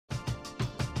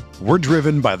We're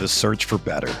driven by the search for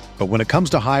better. But when it comes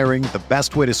to hiring, the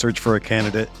best way to search for a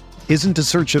candidate isn't to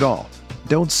search at all.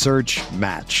 Don't search,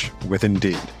 match with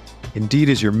Indeed. Indeed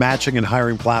is your matching and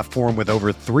hiring platform with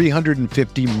over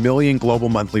 350 million global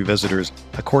monthly visitors,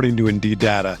 according to Indeed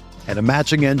data, and a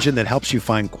matching engine that helps you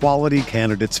find quality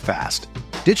candidates fast.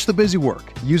 Ditch the busy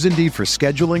work. Use Indeed for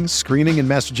scheduling, screening, and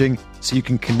messaging so you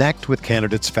can connect with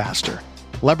candidates faster.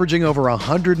 Leveraging over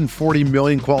 140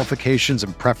 million qualifications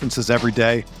and preferences every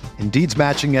day, Indeed's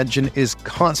matching engine is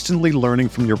constantly learning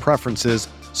from your preferences,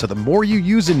 so the more you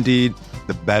use Indeed,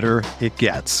 the better it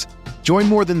gets. Join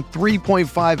more than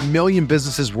 3.5 million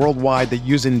businesses worldwide that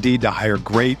use Indeed to hire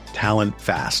great talent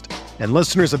fast. And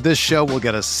listeners of this show will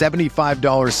get a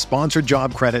 $75 sponsored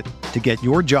job credit to get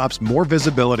your jobs more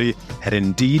visibility at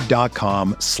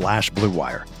Indeed.com/Blue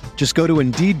Wire. Just go to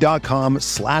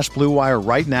Indeed.com/Blue Wire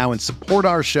right now and support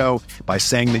our show by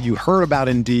saying that you heard about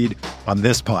Indeed on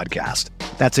this podcast.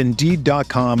 That's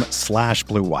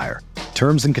Indeed.com/Blue Wire.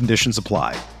 Terms and conditions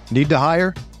apply. Need to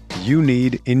hire? You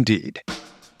need Indeed.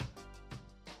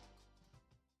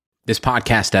 This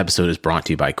podcast episode is brought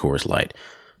to you by Coors Light.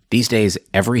 These days,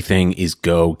 everything is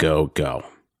go, go, go.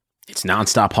 It's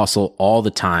nonstop hustle all the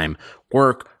time.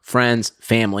 Work, friends,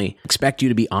 family expect you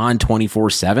to be on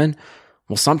 24/7.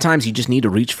 Well, sometimes you just need to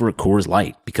reach for a Coors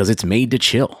Light because it's made to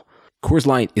chill. Coors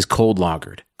Light is cold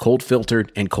lagered, cold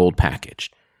filtered, and cold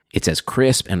packaged. It's as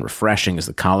crisp and refreshing as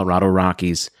the Colorado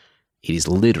Rockies. It is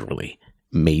literally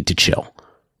made to chill.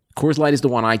 Coors Light is the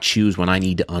one I choose when I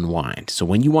need to unwind. So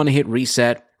when you want to hit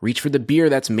reset, reach for the beer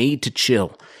that's made to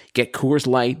chill. Get Coors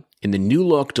Light in the new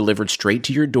look delivered straight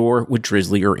to your door with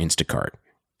Drizzly or Instacart.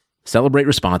 Celebrate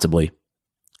responsibly.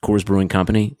 Coors Brewing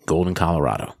Company, Golden,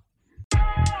 Colorado.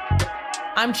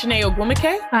 I'm Chiney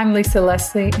Ogwumike. I'm Lisa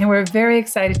Leslie, and we're very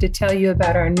excited to tell you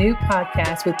about our new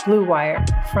podcast with Blue Wire,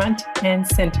 Front and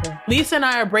Center. Lisa and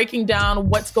I are breaking down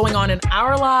what's going on in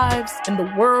our lives, in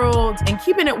the world, and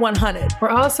keeping it 100. We're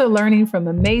also learning from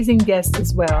amazing guests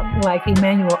as well, like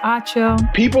Emmanuel Acho.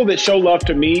 People that show love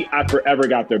to me, I forever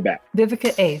got their back.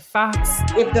 Vivica A. Fox.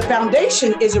 If the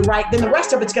foundation isn't right, then the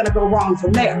rest of it's going to go wrong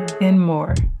from there. And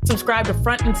more. Subscribe to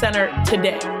Front and Center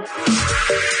today.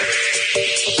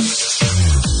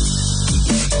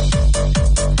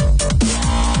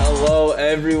 Hello,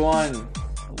 everyone.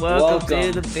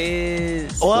 Welcome to the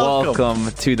biz.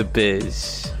 Welcome to the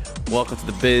biz. Welcome to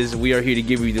the biz. We are here to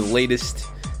give you the latest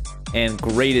and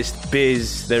greatest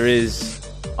biz there is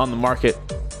on the market.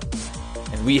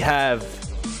 And we have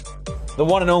the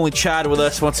one and only Chad with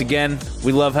us once again.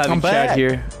 We love having Chad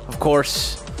here. Of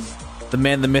course, the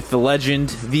man, the myth, the legend,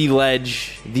 the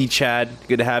ledge, the Chad.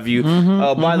 Good to have you.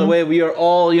 By the way, we are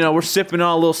all, we're sipping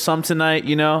on a little some tonight,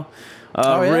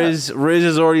 Riz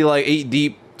is already like 8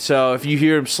 deep, so if you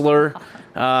hear him slur,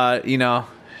 don't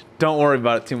worry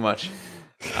about it too much.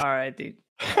 All right, dude.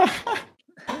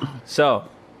 So,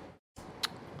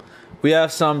 we have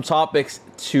some topics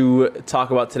to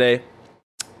talk about today.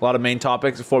 A lot of main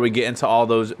topics. Before we get into all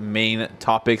those main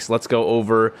topics, let's go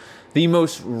over the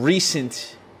most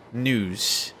recent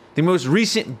news, the most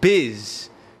recent biz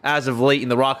as of late in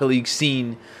the Rocket League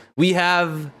scene. We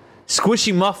have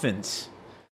Squishy Muffins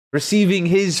receiving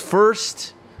his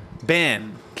first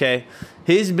ban, okay?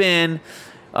 His ban,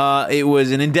 it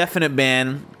was an indefinite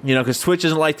ban, because Twitch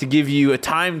doesn't like to give you a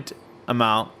timed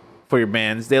amount for your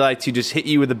bans. They like to just hit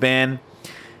you with a ban.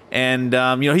 And,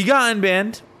 he got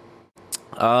unbanned.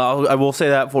 I will say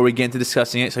that before we get into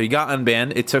discussing it. So he got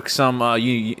unbanned. It took some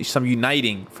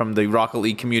uniting from the Rocket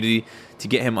League community to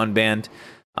get him unbanned.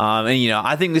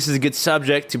 I think this is a good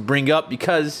subject to bring up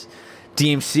because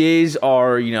DMCAs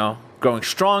are, growing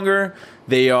stronger.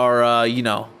 They are,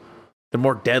 they're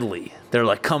more deadly. They're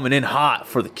like coming in hot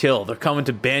for the kill. They're coming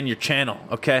to ban your channel,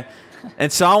 okay?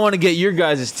 And so I want to get your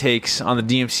guys' takes on the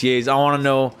DMCAs. I want to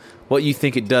know what you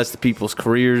think it does to people's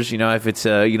careers, if it's,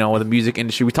 with the music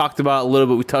industry. We talked about it a little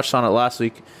bit. We touched on it last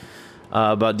week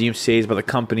about DMCAs, about the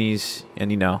companies,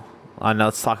 and,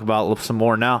 let's talk about some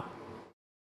more now.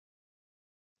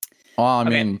 Well, I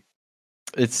mean,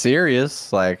 it's serious.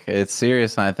 It's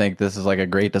serious, and I think this is a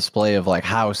great display of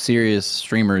how serious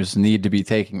streamers need to be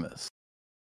taking this.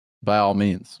 By all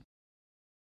means.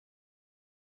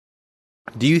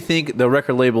 Do you think the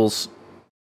record labels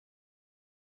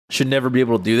should never be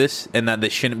able to do this, and that they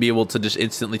shouldn't be able to just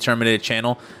instantly terminate a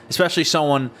channel, especially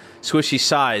someone Squishy's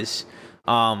size?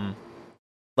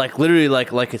 Literally,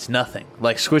 it's nothing.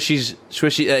 Squishy,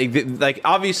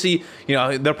 obviously,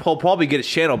 they'll probably get his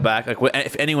channel back.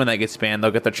 If anyone that gets banned, they'll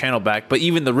get their channel back. But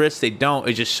even the risk they don't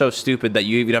is just so stupid that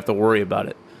you even have to worry about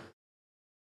it.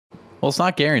 Well, it's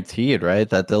not guaranteed, right?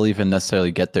 That they'll even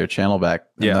necessarily get their channel back.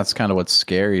 And that's kind of what's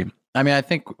scary. I mean, I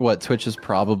think what Twitch is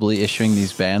probably issuing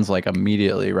these bans like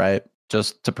immediately, right?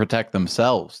 Just to protect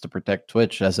themselves, to protect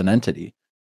Twitch as an entity.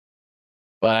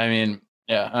 But I mean,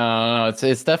 yeah, I don't know.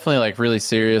 It's definitely like really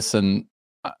serious, and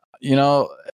you know,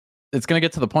 it's gonna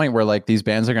get to the point where like these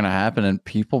bans are gonna happen, and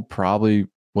people probably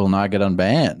will not get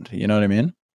unbanned. You know what I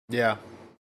mean? Yeah.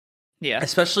 Yeah.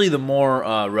 Especially the more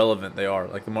relevant they are,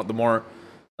 like the more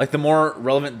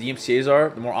relevant DMCA's are,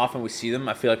 the more often we see them.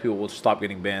 I feel like people will stop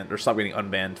getting banned or stop getting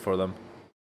unbanned for them.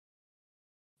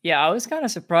 Yeah, I was kind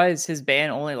of surprised his ban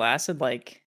only lasted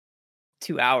like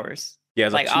 2 hours. Yeah,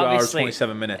 it's like 2 hours,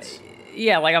 27 minutes.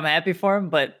 Yeah, like I'm happy for him,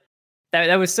 but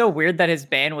that was so weird that his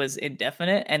ban was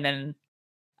indefinite. And then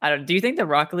do you think the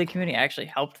Rocket League community actually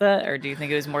helped that, or do you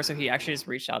think it was more so he actually just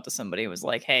reached out to somebody and was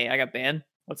like, "Hey, I got banned.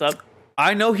 What's up?"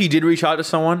 I know he did reach out to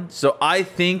someone, so I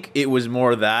think it was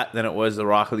more that than it was the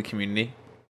Rocket League community.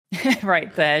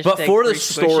 Right, the hashtag but for the free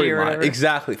squishy or storyline, whatever.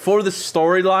 exactly. For the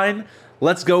storyline,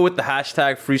 let's go with the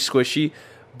hashtag free squishy.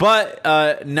 But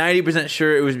 90%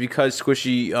 sure it was because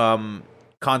Squishy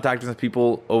contacted some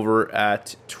people over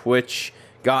at Twitch,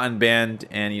 gotten banned,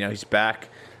 and he's back.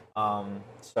 But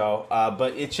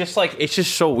it's just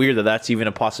so weird that that's even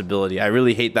a possibility. I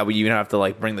really hate that we even have to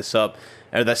like bring this up,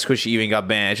 or that Squishy even got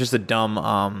banned. It's just a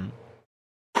dumb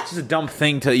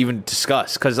thing to even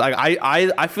discuss, because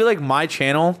I feel like my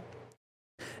channel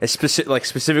is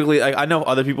specifically, like, I know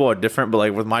other people are different, but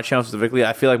like with my channel specifically,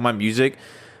 I feel like my music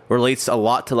relates a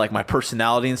lot to like my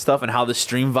personality and stuff, and how the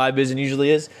stream vibe is and usually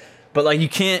is. But like you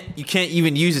can't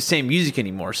even use the same music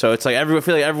anymore. So it's like I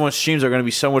feel like everyone's streams are going to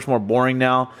be so much more boring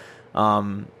now.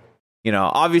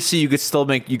 Obviously you could still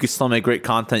make great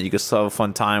content. You could still have a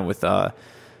fun time with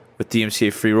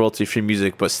DMCA free royalty free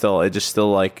music, but still it just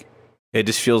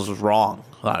feels wrong.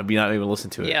 Be not even listen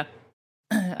to it. Yeah,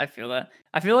 I feel that.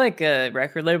 I feel like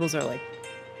record labels are like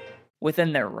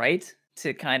within their right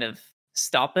to kind of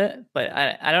stop it, but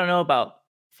I don't know about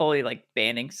fully like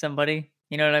banning somebody.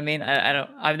 You know what I mean? I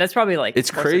don't. That's probably like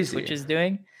it's crazy. Twitch is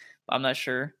doing. I'm not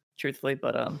sure, truthfully,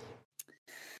 but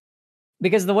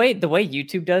because the way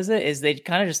YouTube does it is they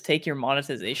kind of just take your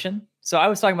monetization. So I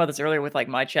was talking about this earlier with like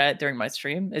my chat during my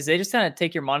stream. Is they just kind of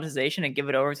take your monetization and give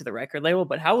it over to the record label.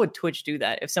 But how would Twitch do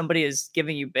that if somebody is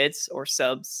giving you bits or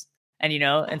subs, and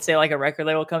and say like a record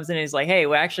label comes in and is like, hey,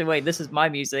 well, actually, wait, this is my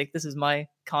music, this is my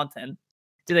content.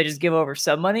 Do they just give over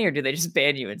sub money, or do they just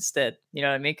ban you instead? You know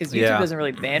what I mean? Because YouTube doesn't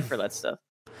really ban for that stuff.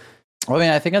 Well, I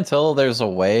mean, I think until there's a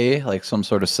way, like some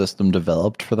sort of system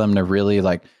developed for them to really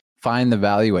like find the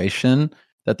valuation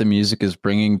that the music is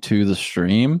bringing to the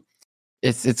stream,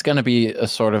 it's going to be a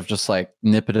sort of just like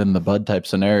nip it in the bud type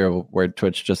scenario where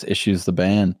Twitch just issues the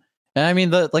ban. And I mean,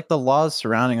 the laws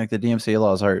surrounding like the DMCA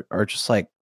laws are just like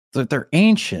they're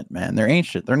ancient, man. They're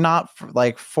ancient. They're not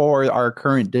for our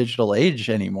current digital age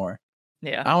anymore.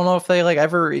 Yeah, I don't know if they like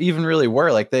ever even really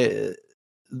were. Like the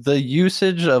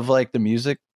usage of like the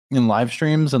music in live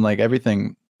streams and like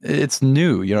everything, it's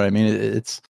new. You know what I mean?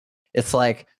 It's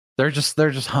like they're just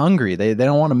hungry. They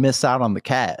don't want to miss out on the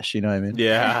cash. You know what I mean?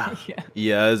 Yeah.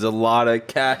 Yeah. There's a lot of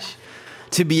cash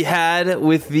to be had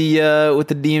with the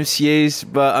DMCA's.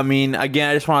 But I mean,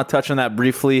 again, I just want to touch on that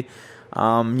briefly.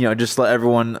 Just let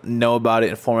everyone know about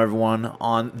it, inform everyone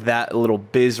on that little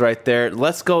biz right there.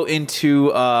 Let's go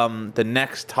into the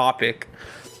next topic,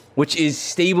 which is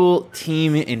stable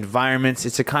team environments.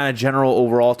 It's a kind of general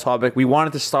overall topic. We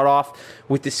wanted to start off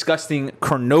with discussing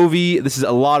Cronovi. This is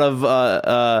a lot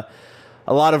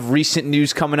of recent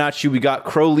news coming at you. We got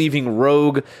Crow leaving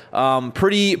Rogue.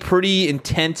 Pretty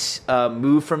intense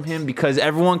move from him, because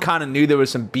everyone kind of knew there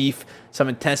was some beef, some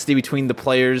intensity between the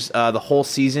players the whole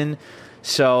season.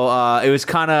 So it was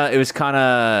kind of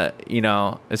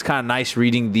nice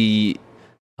reading the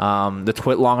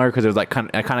twit longer, because it was like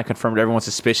kind of confirmed everyone's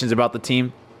suspicions about the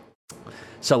team.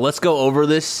 So let's go over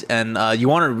this, and you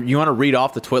want to read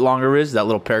off the twit longer, is that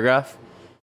little paragraph?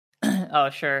 Oh,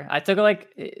 sure. I took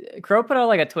Crow put out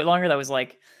like a twit longer that was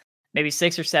like maybe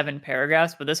 6 or 7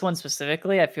 paragraphs, but this one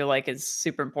specifically, I feel like is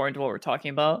super important to what we're talking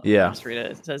about. Yeah. I'll just read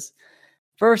it. It says,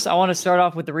 first, I want to start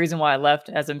off with the reason why I left.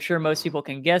 As I'm sure most people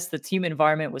can guess, the team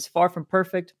environment was far from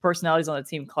perfect. Personalities on the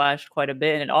team clashed quite a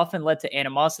bit, and it often led to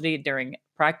animosity during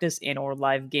practice and or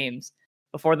live games.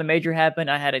 Before the major happened,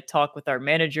 I had a talk with our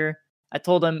manager. I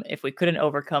told him if we couldn't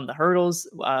overcome the hurdles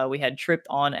we had tripped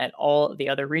on at all the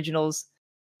other regionals,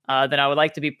 then I would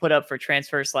like to be put up for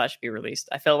transfer / be released.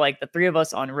 I felt like the 3 of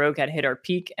us on Rogue had hit our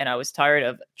peak, and I was tired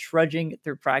of trudging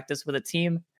through practice with a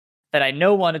team that I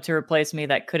know wanted to replace me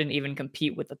that couldn't even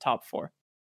compete with the top 4.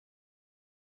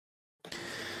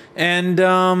 And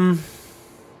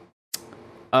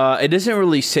it doesn't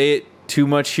really say it too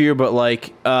much here, but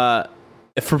like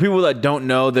for people that don't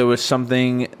know, there was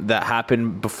something that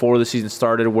happened before the season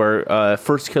started where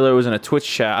First Killer was in a Twitch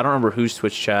chat. I don't remember whose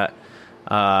Twitch chat.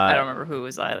 I don't remember who it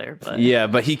was either. But yeah,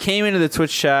 but he came into the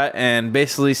Twitch chat and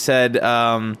basically said,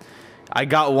 I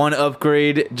got one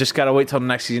upgrade, just got to wait till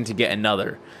next season to get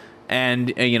another.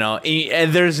 And,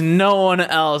 and there's no one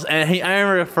else. And I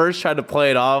remember first tried to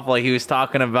play it off like he was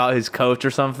talking about his coach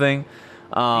or something.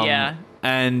 Yeah.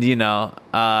 And,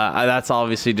 that's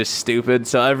obviously just stupid.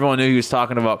 So everyone knew he was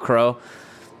talking about Crow.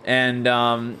 And,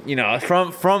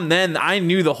 from then, I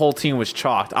knew the whole team was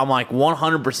chalked. I'm like,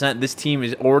 100% this team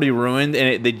is already ruined,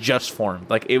 and they just formed.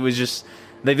 Like, it was just,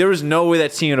 like, there was no way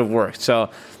that team would have worked. So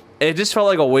it just felt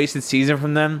like a wasted season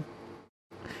from them.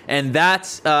 And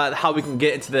that's how we can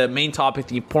get into the main topic,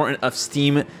 the importance of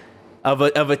Steam, of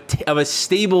a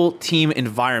stable team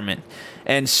environment.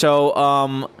 And so,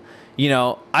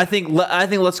 I think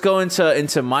let's go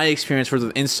into my experience first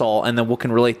with Install, and then we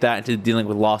can relate that into dealing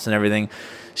with loss and everything.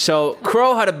 So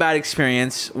Crow had a bad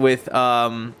experience with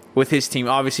his team.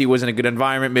 Obviously, it wasn't a good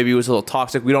environment. Maybe it was a little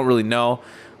toxic. We don't really know.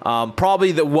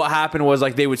 Probably what happened was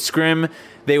like they would scrim,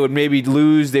 they would maybe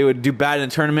lose, they would do bad in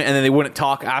the tournament, and then they wouldn't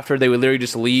talk after. They would literally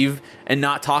just leave and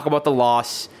not talk about the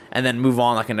loss and then move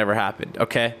on like it never happened.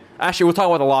 Okay. Actually, we'll talk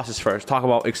about the losses first. Talk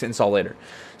about Install later.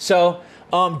 So.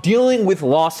 Dealing with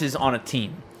losses on a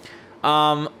team.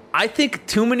 I think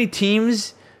too many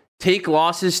teams take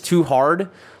losses too hard.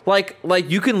 Like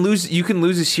you can lose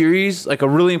a series, like a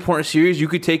really important series. You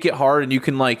could take it hard and you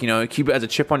can keep it as a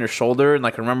chip on your shoulder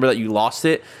and remember that you lost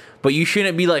it. But you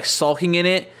shouldn't be sulking in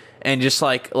it and just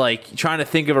like trying to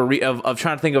think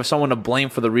of someone to blame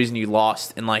for the reason you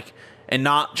lost and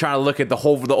not trying to look at the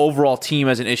overall team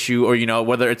as an issue, or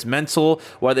whether it's mental,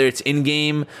 whether it's in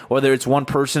game, whether it's one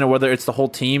person, or whether it's the whole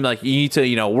team. Like you need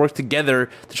to work together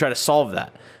to try to solve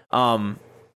that.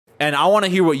 And I want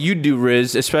to hear what you do,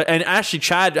 Riz. And actually,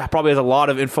 Chad probably has a lot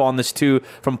of info on this too,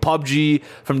 from PUBG,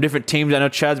 from different teams. I know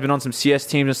Chad's been on some CS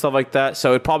teams and stuff like that,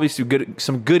 so it probably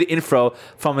some good info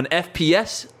from an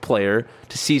FPS player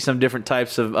to see some different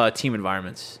types of team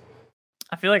environments.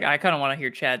 I feel like I kind of want to hear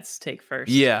Chad's take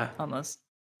first. Yeah. On this.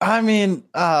 I mean,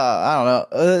 I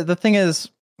don't know. The thing is,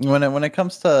 when it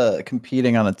comes to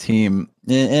competing on a team,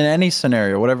 in any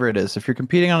scenario, whatever it is, if you're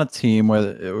competing on a team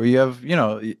where you have,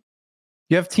 you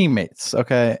have teammates,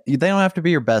 okay? They don't have to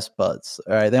be your best buds,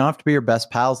 all right? They don't have to be your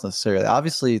best pals necessarily.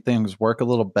 Obviously, things work a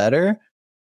little better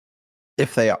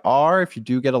if you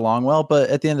do get along well. But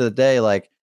at the end of the day,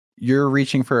 you're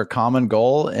reaching for a common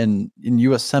goal, and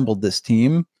you assembled this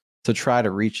team to try to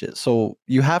reach it. So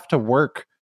you have to work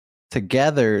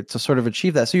together to sort of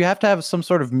achieve that. So you have to have some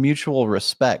sort of mutual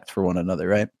respect for one another,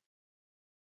 right?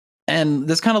 And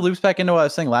this kind of loops back into what I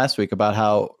was saying last week about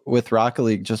how with Rocket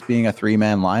League just being a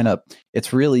 3-man lineup,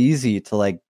 it's really easy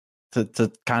to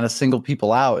to kind of single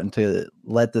people out and to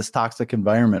let this toxic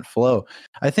environment flow.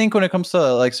 I think when it comes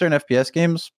to certain FPS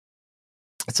games,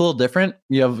 it's a little different.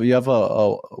 You have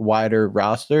a wider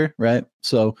roster, right?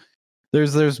 So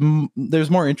there's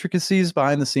more intricacies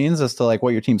behind the scenes as to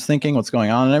what your team's thinking, what's going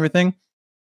on, and everything.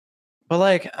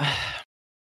 But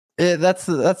that's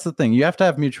the thing. You have to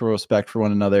have mutual respect for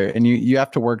one another, and you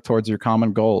have to work towards your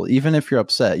common goal, even if you're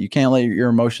upset. You can't let your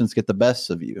emotions get the best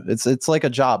of you. It's like a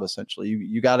job essentially.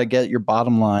 You got to get your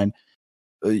bottom line,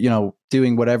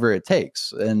 doing whatever it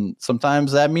takes, and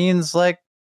sometimes that means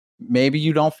maybe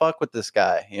you don't fuck with this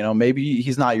guy. Maybe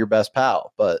he's not your best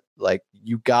pal, but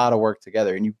you got to work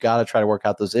together and you got to try to work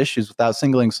out those issues without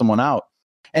singling someone out.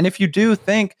 And if you do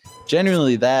think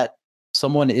genuinely that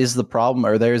someone is the problem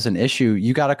or there's an issue,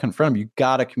 you got to confront them. You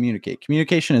got to communicate.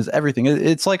 Communication is everything.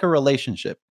 It's like a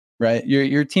relationship, right?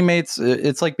 Your teammates,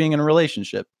 it's like being in a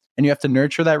relationship, and you have to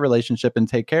nurture that relationship and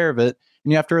take care of it,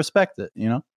 and you have to respect it,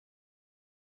 Yeah,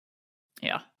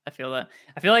 I feel that.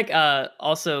 I feel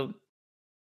also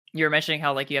you were mentioning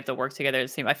how you have to work together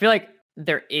as a team. I feel like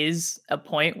there is a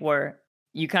point where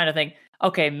you kind of think,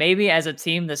 okay, maybe as a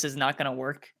team this is not going to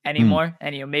work anymore,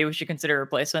 and maybe we should consider a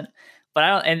replacement. But I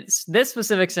don't. In this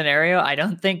specific scenario, I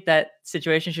don't think that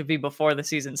situation should be before the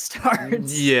season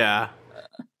starts. Yeah,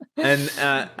 and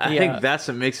I think that's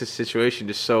what makes the situation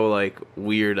just so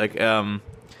weird.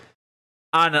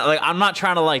 I don't know, I'm not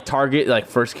trying to target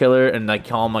First Killer and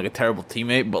call him a terrible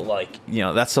teammate, but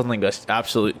that's something that's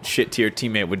absolute shit tier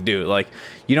teammate would do.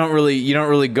 You don't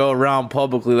really go around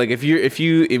publicly if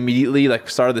you immediately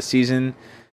start of the season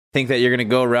think that you're gonna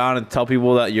go around and tell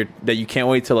people that you can't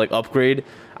wait to upgrade.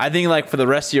 I think for the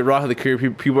rest of your Rocket League career,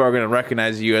 people are gonna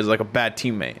recognize you as a bad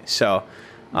teammate. So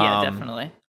yeah,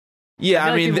 definitely. Yeah,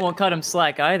 I mean, people won't cut him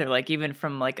slack either. Even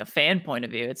from a fan point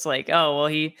of view, it's oh well,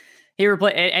 he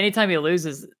anytime he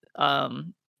loses,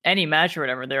 any match or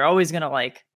whatever, they're always gonna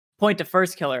like point to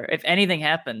First Killer. If anything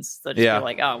happens, they'll just be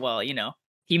like, oh well, you know,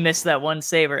 he missed that one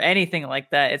save or anything like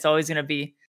that. It's always gonna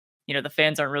be, you know, the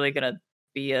fans aren't really gonna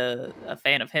be a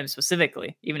fan of him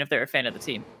specifically, even if they're a fan of the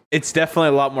team. It's definitely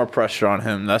a lot more pressure on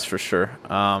him, that's for sure.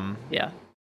 Yeah.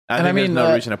 I mean, there's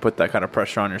no reason to put that kind of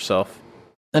pressure on yourself.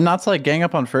 And not to like gang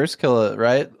up on First Killer,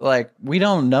 right? Like, we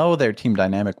don't know their team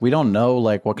dynamic. We don't know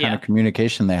like what kind of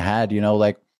communication they had, you know,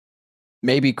 like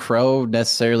maybe Crow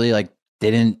necessarily like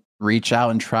didn't reach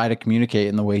out and try to communicate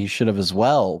in the way he should have as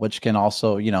well, which can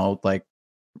also, you know, like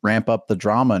ramp up the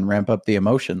drama and ramp up the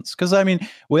emotions. Because I mean,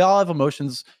 we all have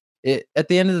emotions. At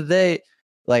the end of the day,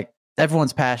 like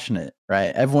everyone's passionate,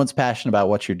 right? Everyone's passionate about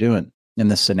what you're doing in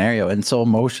this scenario. And so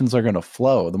emotions are going to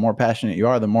flow. The more passionate you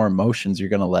are, the more emotions you're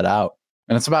going to let out.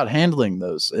 And it's about handling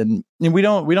those. And we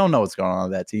don't know what's going on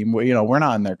with that team. You know, we're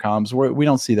not in their comms. We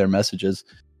don't see their messages.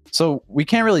 So we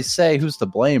can't really say who's to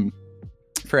blame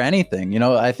for anything. You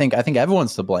know, I think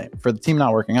everyone's to blame for the team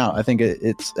not working out. I think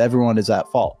it's everyone is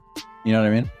at fault. You know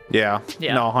what I mean? Yeah.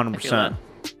 No, 100%.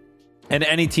 And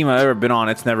any team I've ever been on,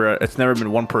 it's never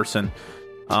been one person.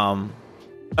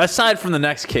 Aside from the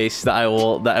next case that I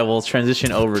will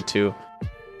transition over to.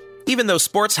 Even though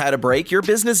sports had a break, your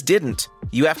business didn't.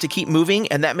 You have to keep moving,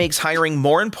 and that makes hiring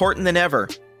more important than ever.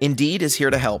 Indeed is here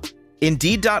to help.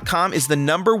 Indeed.com is the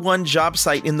 #1 job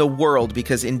site in the world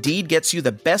because Indeed gets you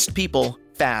the best people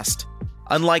fast.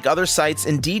 Unlike other sites,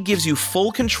 Indeed gives you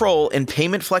full control and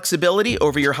payment flexibility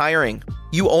over your hiring.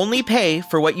 You only pay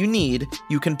for what you need,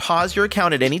 you can pause your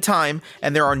account at any time,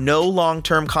 and there are no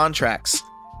long-term contracts.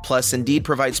 Plus, Indeed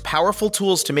provides powerful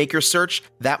tools to make your search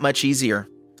that much easier.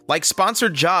 Like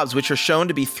sponsored jobs, which are shown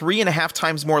to be 3.5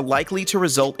 times more likely to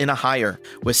result in a hire.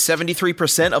 With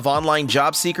 73% of online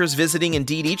job seekers visiting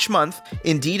Indeed each month,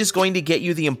 Indeed is going to get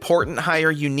you the important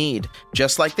hire you need,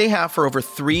 just like they have for over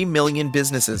 3 million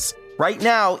businesses. Right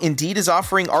now, Indeed is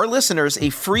offering our listeners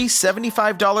a free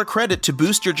 $75 credit to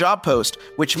boost your job post,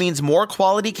 which means more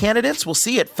quality candidates will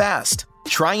see it fast.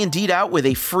 Try Indeed out with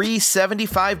a free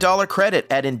 $75 credit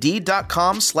at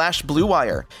Indeed.com/Blue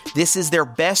Wire. This is their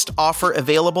best offer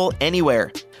available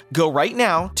anywhere. Go right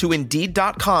now to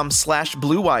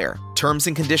Indeed.com/Blue Wire. Terms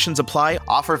and conditions apply.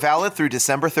 Offer valid through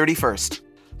December 31st.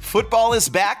 Football is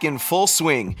back in full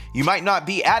swing. You might not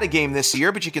be at a game this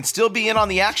year, but you can still be in on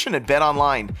the action at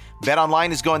BetOnline. BetOnline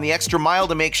is going the extra mile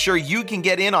to make sure you can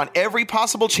get in on every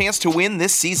possible chance to win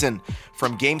this season.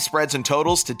 From game spreads and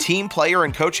totals to team, player,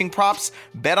 and coaching props,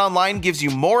 BetOnline gives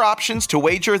you more options to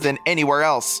wager than anywhere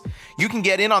else. You can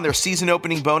get in on their season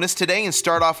opening bonus today and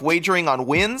start off wagering on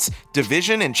wins,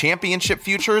 division, and championship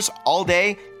futures all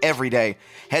day, every day.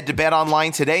 Head to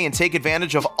BetOnline today and take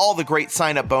advantage of all the great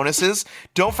sign-up bonuses.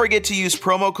 Don't forget to use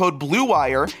promo code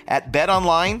BLUEWIRE at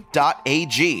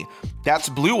betonline.ag. That's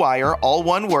Blue Wire, all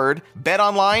one word.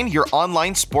 BetOnline, your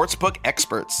online sportsbook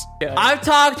experts. I've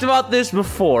talked about this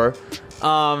before,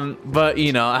 but,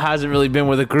 you know, it hasn't really been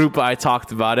with a group. I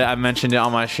talked about it. I mentioned it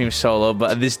on my stream solo,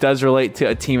 but this does relate to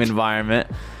a team environment.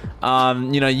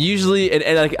 You know, usually,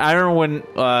 like I remember when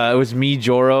it was me,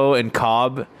 Joro, and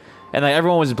Cobb, and like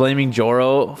everyone was blaming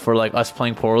Joro for like us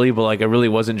playing poorly, but like it really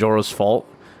wasn't Joro's fault.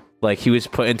 Like he was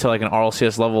put into like an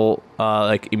RLCS level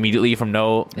like immediately from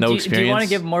no experience. Do you want to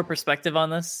give more perspective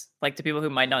on this, like to people who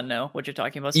might not know what you're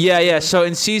talking about? Yeah. So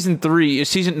in season 3,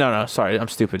 sorry, I'm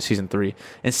stupid. Season 3,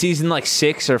 in season like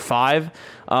 6 or 5,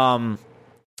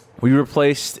 we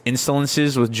replaced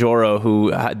Insolences with Joro,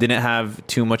 who didn't have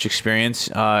too much experience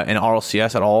in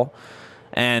RLCS at all.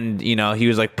 And you know he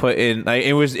was like put in. Like,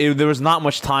 there was not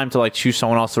much time to like choose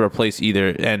someone else to replace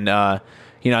either. And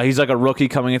you know, he's like a rookie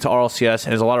coming into RLCS,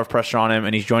 and there's a lot of pressure on him,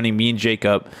 and he's joining me and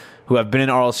Jacob, who have been in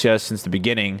RLCS since the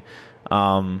beginning.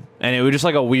 And it was just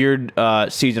like a weird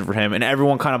season for him, and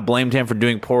everyone kind of blamed him for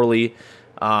doing poorly.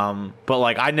 But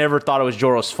like, I never thought it was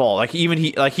Joro's fault. Like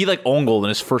he ongled in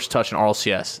his first touch in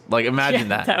RLCS. Like imagine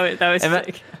that. That was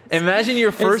sick. Imagine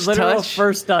your first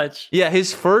touch. Yeah,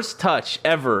 his first touch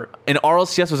ever in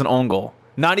RLCS was an own goal.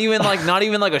 Not even like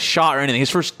a shot or anything. His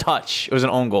first touch, it was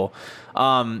an own goal.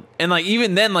 And like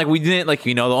even then, like we didn't like,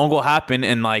 you know, the own goal happened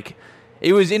and like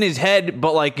it was in his head,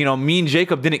 but like, you know, me and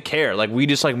Jacob didn't care. Like we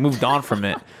just like moved on from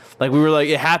it. Like we were like,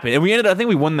 it happened, and I think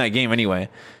we won that game anyway.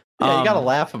 Yeah, you gotta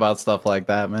laugh about stuff like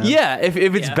that, man. Yeah, if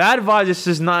it's bad vibes, it's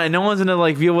just not. No one's gonna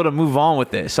like be able to move on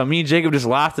with it. So me and Jacob just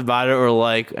laughed about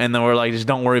it, and then we're like, just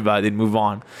don't worry about it. They'd move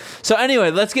on. So anyway,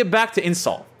 let's get back to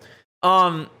Insol.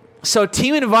 So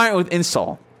team environment with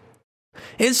Insol.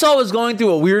 Insol was going through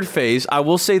a weird phase. I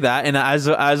will say that, and as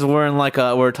we're in like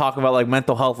we're talking about like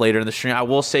mental health later in the stream, I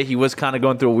will say he was kind of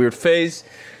going through a weird phase.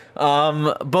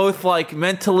 both like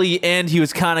mentally, and he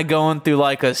was kind of going through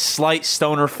like a slight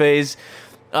stoner phase.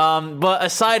 But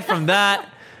aside from that,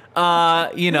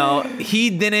 he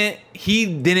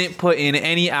didn't put in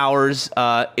any hours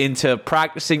into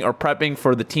practicing or prepping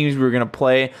for the teams we were going to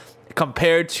play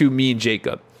compared to me and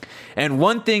Jacob. And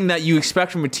one thing that you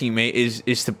expect from a teammate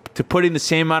is to put in the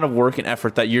same amount of work and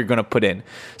effort that you're going to put in.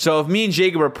 So if me and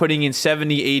Jacob are putting in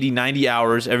 70, 80, 90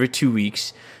 hours every 2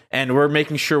 weeks, and we're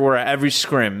making sure we're at every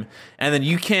scrim, and then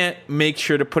you can't make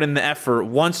sure to put in the effort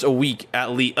once a week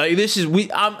at least. I'm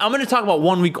going to talk about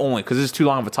 1 week only because this is too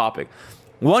long of a topic.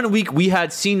 1 week we had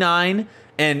C9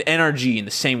 and NRG in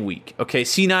the same week. Okay,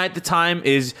 C9 at the time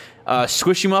is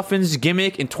Squishy Muffins,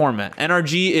 Gimmick, and Torment.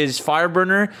 NRG is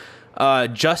Fireburner,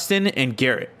 Justin, and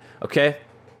Garrett. Okay,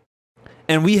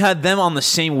 and we had them on the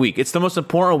same week. It's the most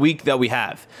important week that we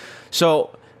have.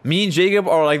 So me and Jacob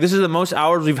are like, this is the most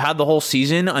hours we've had the whole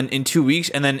season in 2 weeks.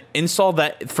 And then install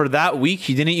that for that week,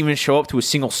 he didn't even show up to a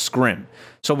single scrim.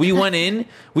 So we went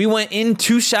in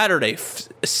to Saturday,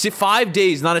 5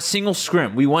 days, not a single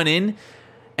scrim. We went in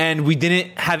and we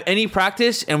didn't have any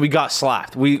practice and we got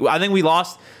slapped. I think we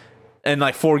lost in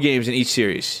like 4 games in each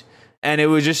series. And it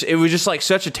was just like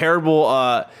such a terrible,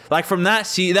 like from that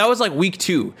was like week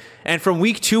 2. And from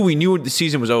week 2, we knew the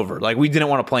season was over. Like we didn't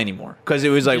want to play anymore because it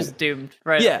was like just doomed.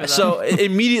 Right. Yeah. So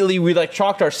immediately we like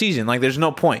chalked our season. Like there's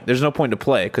no point. There's no point to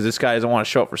play because this guy doesn't want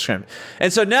to show up for scrim.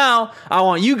 And so now I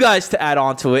want you guys to add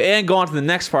on to it and go on to the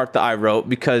next part that I wrote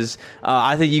because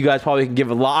I think you guys probably can give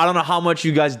a lot. I don't know how much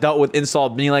you guys dealt with Install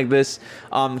being like this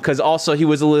because also he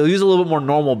was a little bit more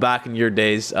normal back in your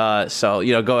days.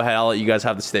 So go ahead. I'll let you guys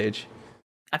have the stage.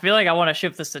 I feel like I want to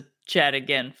shift this to Chad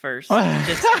again first,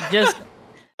 just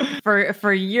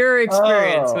for your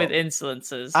experience with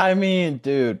insolences. I mean,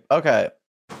 dude. Okay.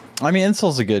 I mean,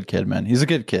 Insol's a good kid, man. He's a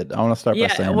good kid. I want to start by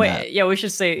saying that. Yeah, we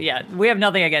should say, we have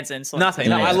nothing against Insolence. Nothing.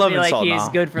 No, I love Insol. Like he's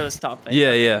good for this topic.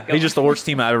 Yeah. He's just the worst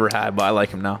team I've ever had, but I like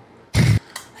him now.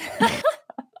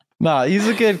 No, he's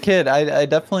a good kid. I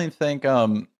definitely think.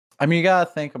 I mean, you gotta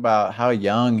think about how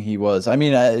young he was. I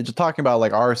mean, just talking about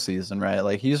like our season, right?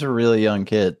 Like he's a really young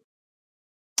kid.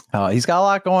 He's got a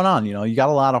lot going on. You got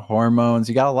a lot of hormones.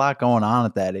 You got a lot going on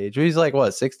at that age. He's like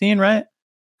what, 16, right?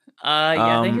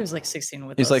 Yeah, I think he was like 16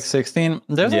 with us. He's like 16.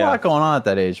 There's a lot going on at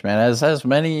that age, man. As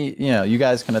many, you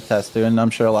guys can attest to, and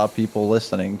I'm sure a lot of people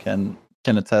listening can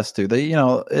attest to.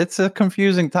 That it's a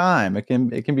confusing time. It can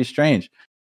be strange,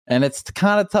 and it's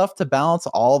kind of tough to balance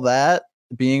all that.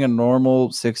 Being a normal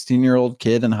 16-year-old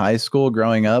kid in high school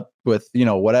growing up with,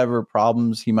 whatever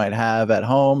problems he might have at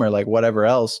home or like whatever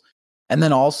else. And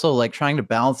then also like trying to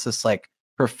balance this like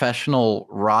professional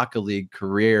Rocket League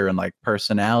career and like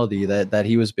personality that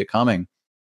he was becoming.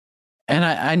 And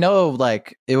I know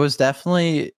like it was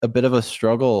definitely a bit of a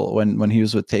struggle when he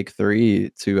was with Take 3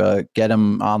 to get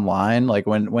him online. Like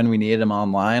when we needed him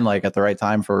online, like at the right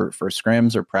time for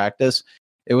scrims or practice,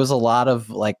 it was a lot of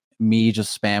like me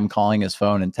just spam calling his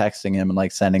phone and texting him and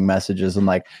like sending messages and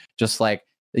like just like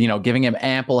giving him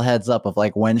ample heads up of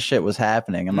like when shit was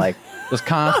happening and like just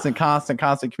constant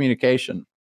communication.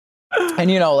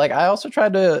 And like I also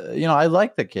tried to I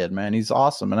like the kid, man. He's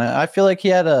awesome, and I feel like he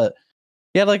had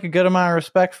like a good amount of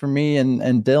respect for me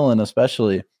and Dylan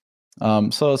especially.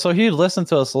 So he listened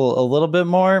to us a little bit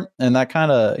more, and that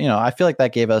kind of I feel like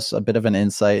that gave us a bit of an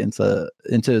insight into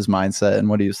his mindset and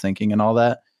what he was thinking and all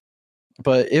that.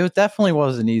 But it definitely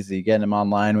wasn't easy getting him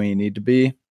online when you need to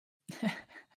be.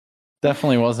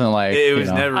 Definitely wasn't like it was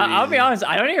never. I'll be honest,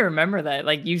 I don't even remember that.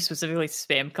 Like you specifically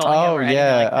spam calling. Oh him or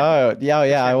yeah, like that.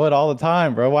 yeah. I would all the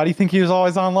time, bro. Why do you think he was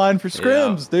always online for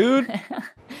scrims, dude?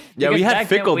 Yeah, we had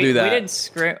Fickle do that. We didn't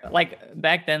scrim like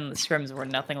back then. The scrims were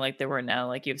nothing like they were now.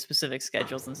 Like you have specific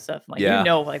schedules and stuff. Like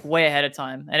like way ahead of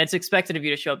time, and it's expected of you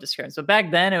to show up to scrims. So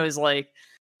back then it was like,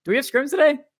 do we have scrims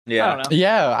today? Yeah, I don't know.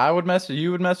 Yeah, I would message.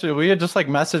 You would message. We would just like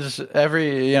message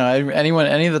every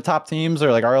any of the top teams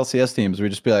or like RLCS teams. We'd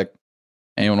just be like,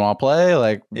 anyone want to play?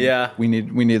 Like, we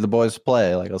need the boys to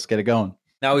play. Like, let's get it going.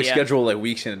 Now we schedule like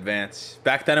weeks in advance.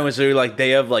 Back then it was really like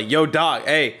day of like, yo dog,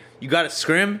 hey, you got a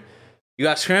scrim? You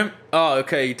got scrim? Oh,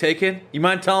 okay, you take it? You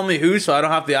mind telling me who so I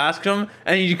don't have to ask them?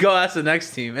 And you go ask the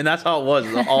next team. And that's how it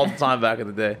was all the time back in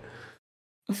the day.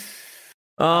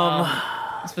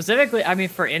 Specifically, I mean,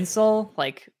 for Insol,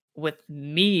 like with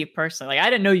me personally, like I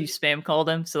didn't know you spam called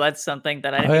him, so that's something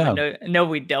that I didn't even know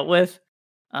we dealt with.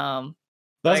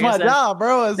 That's my job,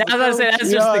 bro. I was about to say that's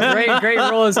just the great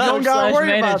role as coach slash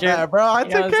manager, that, bro. I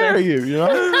take care of you.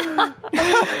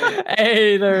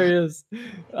 Hey, there he is.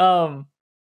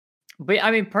 But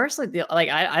I mean, personally, like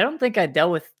I don't think I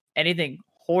dealt with anything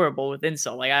horrible with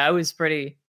Insol. Like I was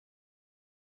pretty.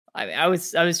 I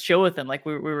was chill with him. Like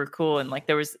we were cool, and like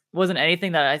there wasn't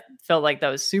anything that I felt like that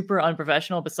was super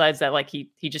unprofessional. Besides that, like he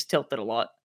just tilted a lot.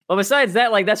 But besides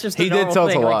that, like that's just he did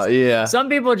tilt thing. a lot. Yeah, some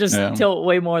people just tilt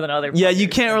way more than other players. Yeah, you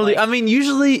can't really. Like, I mean,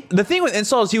 usually the thing with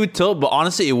Insol is he would tilt, but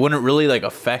honestly, it wouldn't really like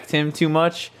affect him too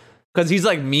much because he's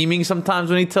like memeing sometimes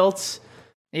when he tilts.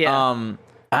 Yeah.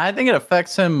 I think it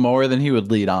affects him more than he would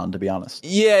lead on, to be honest.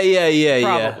 Yeah.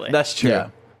 Probably. That's true. Yeah.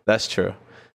 That's true.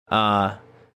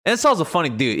 Insol's a funny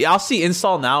dude. Yeah, I'll see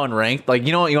Insol now in ranked. Like,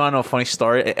 you know what? You want to know a funny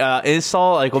story?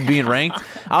 Insol, like, will be in ranked.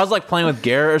 I was, like, playing with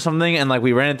Garrett or something, and, like,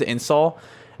 we ran into Insol.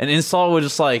 And Insol would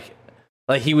just, like,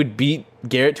 he would beat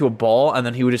Garrett to a ball, and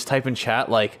then he would just type in chat,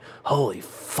 like, holy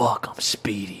fuck, I'm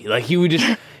speedy. Like, he would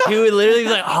literally be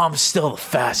like, oh, I'm still the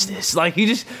fastest. Like, he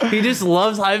just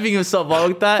loves hyping himself up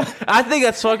like that. I think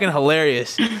that's fucking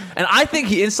hilarious. And I think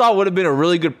Insol would have been a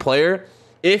really good player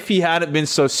if he hadn't been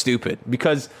so stupid.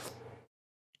 Because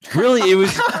really, it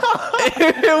was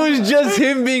just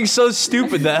him being so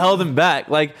stupid that held him back.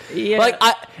 Like,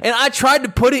 I tried to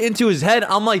put it into his head.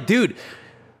 I'm like, dude,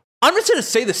 I'm just gonna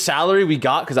say the salary we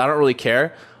got because I don't really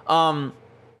care.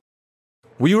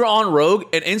 We were on Rogue,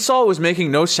 and Insol was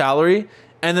making no salary,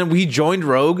 and then we joined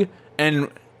Rogue, and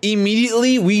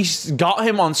immediately we got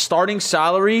him on starting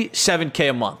salary $7,000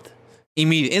 a month.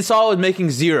 Immediately, Insol was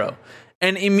making 0,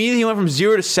 and immediately he went from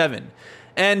 0 to 7,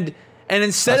 and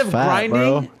instead That's of fat, grinding,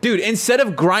 bro. dude, instead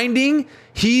of grinding,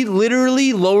 he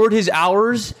literally lowered his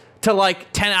hours to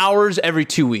like 10 hours every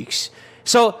 2 weeks.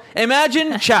 So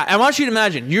imagine, chat, I want you to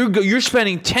imagine, you're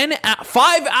spending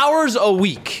 5 hours a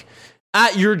week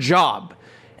at your job,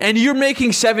 and you're making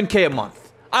 $7,000 a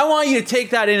month. I want you to take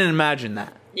that in and imagine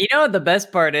that. You know what the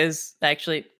best part is,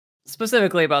 actually,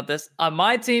 specifically about this? On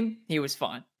my team, he was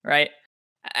fine, right?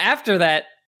 After that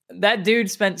dude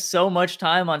spent so much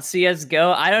time on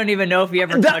CSGO, I don't even know if he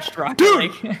ever touched Rocket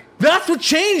League. That's what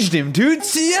changed him, dude.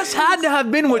 CS had to have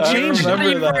been what changed him.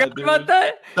 You forgot about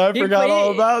that? I forgot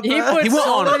all about that. He put went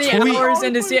so on a many tweet. hours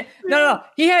into CS. No.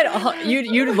 He had,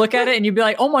 you'd look at it and you'd be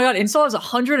like, oh my God, Insol has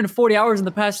 140 hours in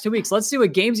the past 2 weeks. Let's see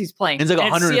what games he's playing. It's like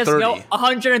 130. CSGO,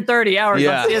 130 hours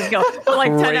on CSGO. But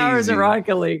like 10 hours in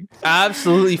Rocket League.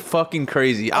 Absolutely fucking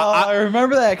crazy. I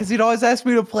remember that because he'd always ask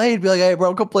me to play. He'd be like, hey,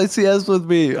 bro, come play CS with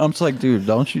me. I'm just like, dude,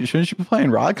 shouldn't you be playing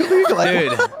Rocket League? Like,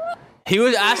 Dude, he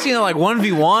was asking like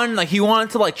 1v1. Like, he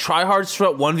wanted to like try hard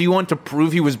strut 1v1 to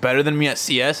prove he was better than me at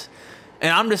CS.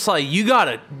 And I'm just like, you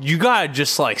gotta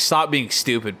just like stop being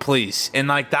stupid, please. And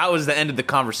like that was the end of the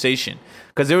conversation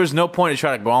because there was no point to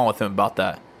try to go on with him about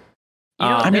that. You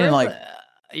know, I mean, like,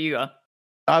 you go.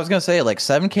 I was gonna say like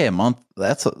 $7,000 a month.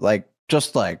 That's like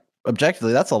just like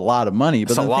objectively, that's a lot of money.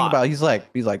 But That's a then think lot. about he's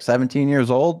like 17 years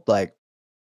old. Like,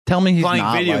 tell me he's Playing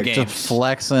not video like games. just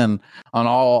flexing on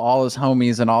all his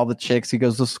homies and all the chicks he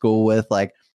goes to school with.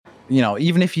 Like, you know,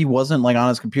 even if he wasn't like on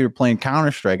his computer playing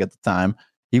Counter-Strike at the time,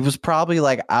 he was probably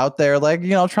like out there, like, you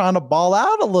know, trying to ball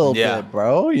out a little bit,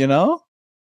 bro. You know?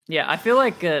 Yeah, I feel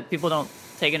like people don't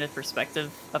take into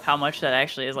perspective of how much that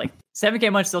actually is. Like $7,000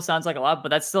 a month still sounds like a lot, but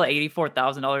that's still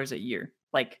 $84,000 a year.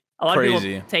 Like a lot of people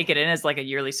take it in as like a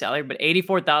yearly salary, but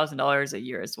 $84,000 a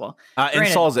year as well.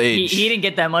 Insol's age. He didn't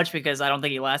get that much because I don't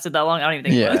think he lasted that long. I don't even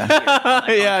think he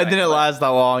lasted It didn't last that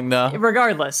long, no.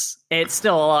 Regardless, it's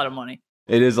still a lot of money.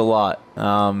 It is a lot.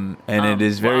 And it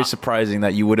is very surprising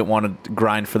that you wouldn't want to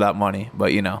grind for that money,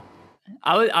 but you know.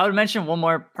 I would mention one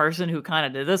more person who kind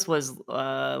of did this was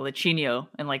Lichinio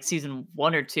in like season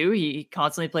 1 or 2. He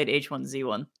constantly played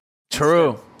H1Z1.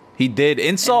 True. He did.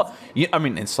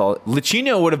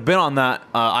 Lichinio would have been on that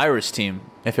Iris team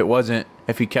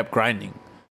if he kept grinding,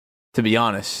 to be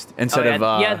honest. Instead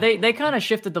of they kind of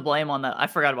shifted the blame on that. I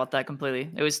forgot about that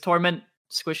completely. It was Torment,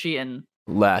 Squishy, and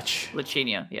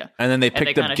Lichinio, yeah. And then they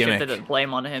picked up kind of Gimmick. shifted the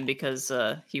blame onto him because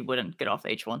he wouldn't get off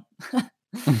H1.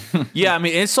 Yeah, I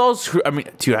mean,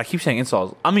 dude, I keep saying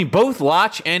Insol's. I mean, both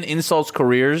Latch and Insol's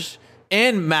careers,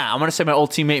 and Matt, I'm going to say my old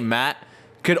teammate Matt,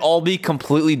 could all be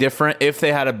completely different if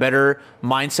they had a better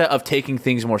mindset of taking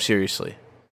things more seriously.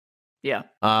 Yeah.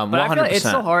 But 100%. I feel like it's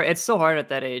so hard at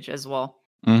that age as well.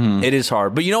 Mm-hmm. It is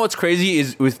hard. But you know what's crazy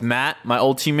is with Matt, my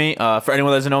old teammate, for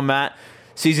anyone that doesn't know Matt,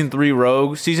 Season 3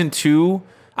 Rogue, Season 2,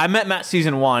 I met Matt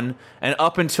Season 1, and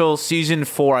up until Season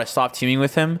 4, I stopped teaming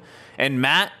with him. And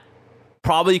Matt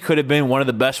probably could have been one of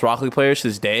the best Rocket League players to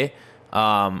this day.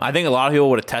 I think a lot of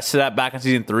people would attest to that. Back in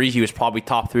Season 3, he was probably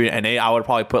top 3 in NA. I would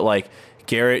probably put like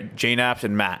Garrett, JNaps,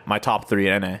 and Matt, my top 3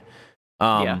 in NA.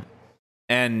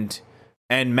 And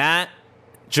Matt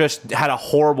just had a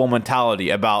horrible mentality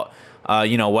about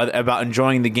about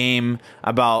enjoying the game,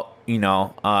 about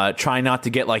trying not to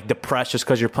get like depressed just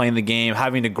because you're playing the game,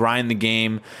 having to grind the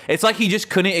game. It's like he just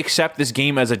couldn't accept this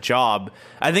game as a job.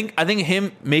 I think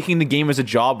him making the game as a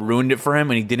job ruined it for him,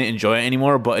 and he didn't enjoy it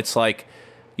anymore. But it's like,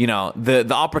 the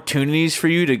opportunities for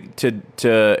you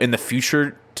to in the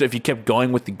future, if you kept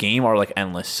going with the game, are like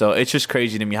endless. So it's just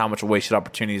crazy to me how much wasted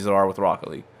opportunities there are with Rocket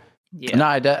League. Yeah. No,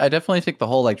 I definitely think the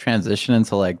whole like transition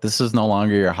into like, this is no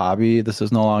longer your hobby. This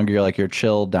is no longer like your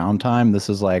chill downtime. This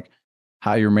is like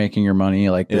how you're making your money.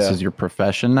 Like this is your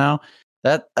profession now.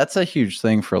 That's a huge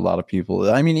thing for a lot of people.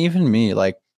 I mean, even me,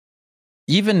 like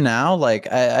even now, like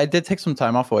I did take some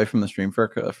time off away from the stream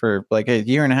for like a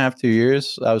year and a half, 2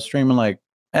 years. I was streaming like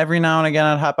every now and again.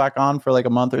 I'd hop back on for like a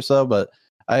month or so, but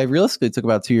I realistically took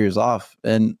about 2 years off.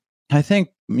 And I think,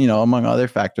 among other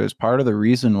factors, part of the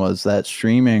reason was that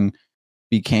streaming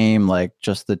became like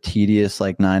just the tedious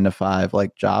like 9 to 5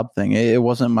 like job thing. It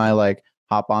wasn't my like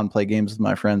hop on, play games with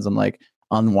my friends and like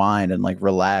unwind and like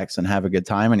relax and have a good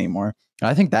time anymore. And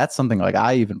I think that's something like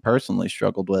I even personally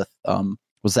struggled with,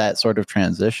 was that sort of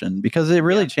transition, because it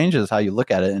really changes how you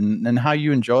look at it and how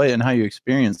you enjoy it and how you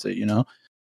experience it,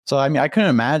 So I mean, I couldn't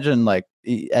imagine like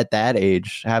at that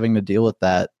age having to deal with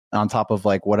that on top of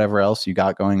like whatever else you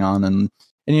got going on. And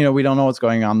we don't know what's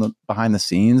going on behind the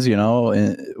scenes,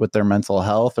 with their mental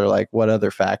health or like what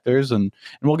other factors. And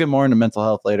we'll get more into mental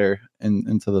health later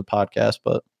into the podcast.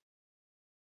 But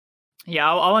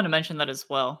yeah, I want to mention that as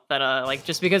well. That like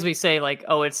just because we say like,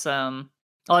 oh, it's all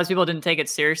these people didn't take it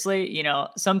seriously,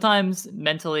 sometimes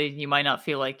mentally you might not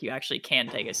feel like you actually can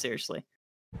take it seriously.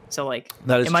 So like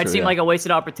it might seem like a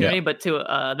wasted opportunity, but to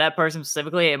that person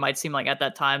specifically, it might seem like at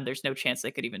that time there's no chance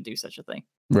they could even do such a thing.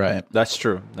 Right. That's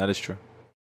true. That is true.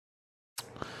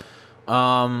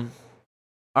 All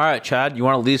right, Chad, you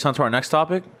want to lead us on to our next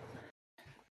topic?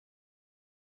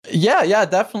 Yeah,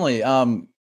 definitely. Do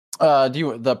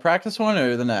you the practice one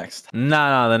or the next?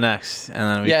 No, the next.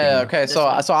 And then okay. So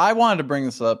I wanted to bring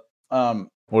this up.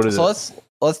 What is it? So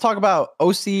let's talk about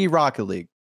OC Rocket League.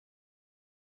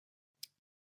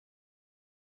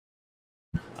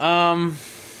 That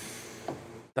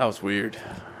was weird.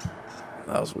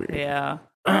 Yeah.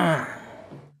 That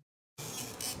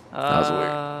was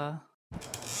weird.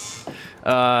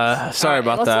 Sorry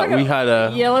about that. We had a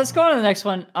let's go on to the next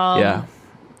one. I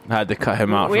had to cut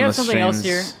him out. We from have the something else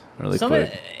here. Really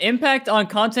quick. Impact on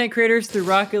content creators through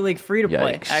Rocket League free to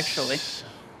play. Yikes. Actually,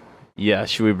 yeah.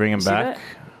 Should we bring him back?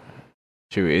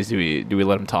 Should we? Do we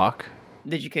let him talk?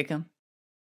 Did you kick him?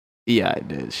 Yeah, I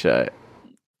did. Shut.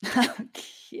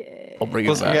 Okay. I'll bring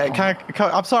him back.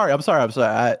 I'm sorry.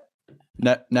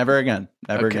 Never again.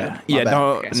 Never again. Yeah,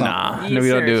 no, we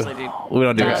don't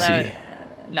do OCE.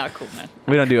 Not cool, man.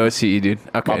 We don't do OCE, dude.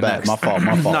 Okay, my bad. My fault.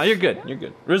 No, you're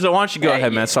good. Rizzo, why don't you go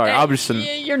ahead, man? Sorry, I'm just.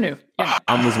 You're new.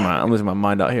 I'm losing my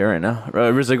mind out here right now.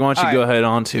 Rizzo, why don't you go ahead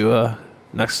on to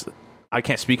next? I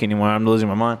can't speak anymore. I'm losing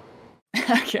my mind.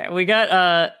 Okay, we got.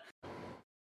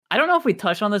 I don't know if we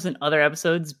touched on this in other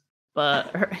episodes,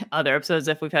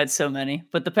 if we've had so many.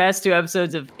 But the past 2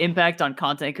 episodes of impact on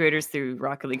content creators through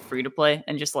Rocket League free to play,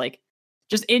 and just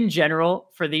in general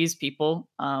for these people,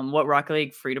 what Rocket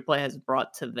League free to play has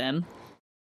brought to them.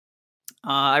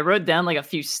 I wrote down like a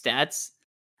few stats,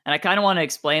 and I kind of want to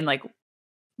explain like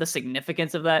the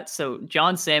significance of that. So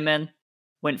John Salmon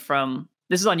went from,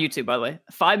 this is on YouTube by the way,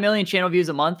 5 million channel views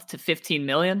a month to 15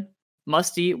 million.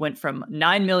 Musty went from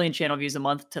 9 million channel views a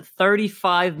month to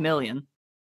 35 million.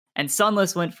 And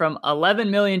Sunless went from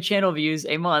 11 million channel views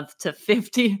a month to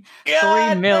 53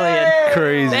 million.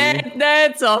 Crazy.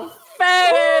 That's a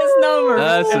fat ass number.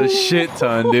 That's a shit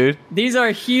ton, dude. These are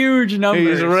huge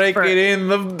numbers. He's raking in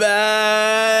the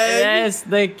bag. Yes,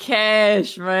 the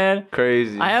cash, man.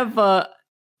 Crazy. I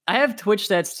have Twitch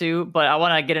stats too, but I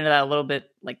want to get into that a little bit,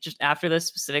 like just after this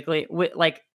specifically. With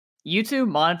like YouTube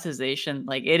monetization,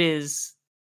 like it's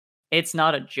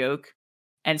not a joke.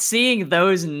 And seeing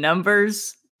those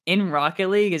numbers in Rocket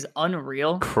League is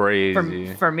unreal.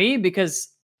 Crazy. For me, because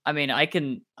I mean, I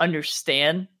can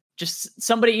understand just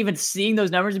somebody even seeing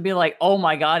those numbers and being like, oh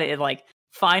my God, it like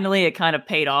finally it kind of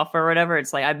paid off or whatever.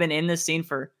 It's like I've been in this scene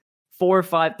for 3,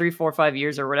 4, 5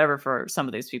 years or whatever for some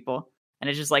of these people. And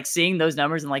it's just like seeing those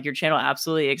numbers and like your channel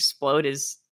absolutely explode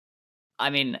is, I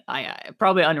mean, I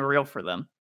probably unreal for them.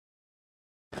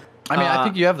 I mean, I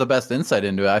think you have the best insight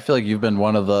into it. I feel like you've been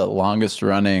one of the longest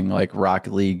running like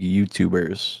Rocket League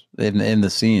YouTubers in the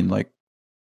scene. Like,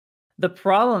 the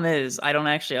problem is I don't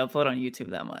actually upload on YouTube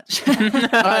that much.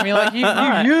 I mean, like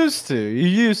you used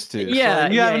to. Yeah,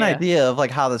 so you have an idea of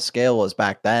like how the scale was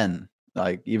back then,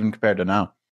 like even compared to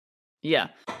now. Yeah.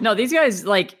 No, these guys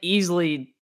like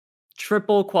easily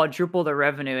triple, quadruple their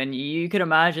revenue, and you could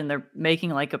imagine they're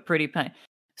making like a pretty penny.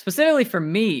 specifically for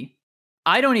me,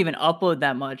 I don't even upload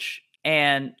that much,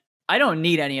 and I don't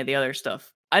need any of the other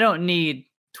stuff. I don't need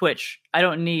Twitch. I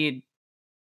don't need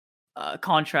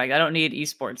contract. I don't need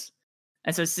esports.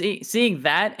 And so seeing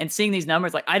that and seeing these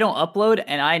numbers, like I don't upload,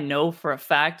 and I know for a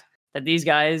fact that these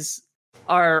guys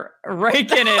are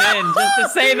raking it in, just to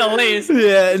say the least.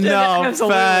 Yeah, just no,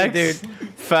 facts, dude.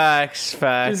 Facts.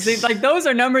 Like those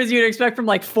are numbers you'd expect from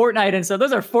like Fortnite, and so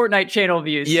those are Fortnite channel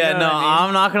views. Yeah, you know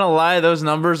I'm not gonna lie, those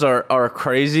numbers are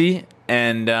crazy,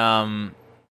 and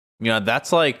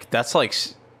that's like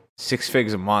 6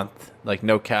 figs a month, like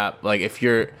no cap. Like if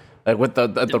you're like with the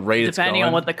at the rate it's depending going,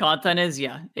 on what the content is,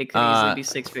 yeah, it could easily be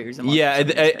 6 figures a month.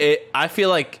 Yeah, I feel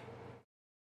like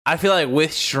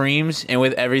with streams and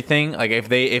with everything, like if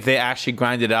they actually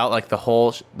grind it out, like the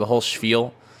whole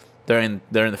spiel, they're in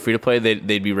the free to play,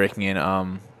 they'd be raking in. I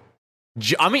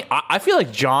mean, I feel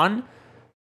like John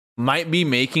might be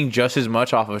making just as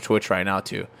much off of Twitch right now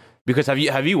too. Because have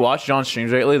you watched John's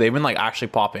streams lately? They've been like actually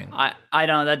popping. I don't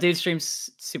know. That dude streams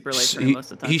super late for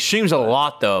most of the time. He streams a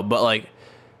lot though, but like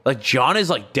John is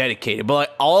like dedicated. But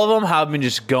like all of them have been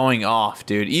just going off,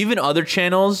 dude. Even other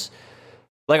channels.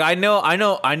 Like I know.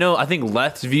 I think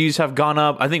Leth's views have gone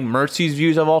up. I think Mercy's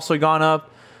views have also gone up.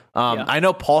 I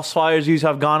know Pulsefire's views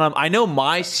have gone up. I know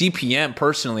my CPM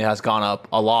personally has gone up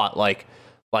a lot, like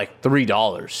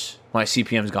 $3. My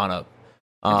CPM's gone up.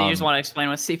 Do you just want to explain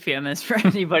what CPM is for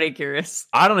anybody curious?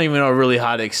 I don't even know really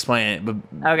how to explain it, but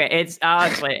okay, I'll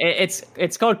explain.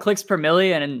 It's called clicks per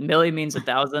milli, and milli means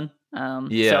 1,000.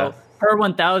 So per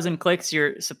 1,000 clicks,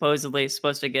 you're supposedly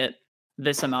supposed to get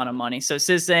this amount of money. So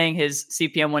Sis saying his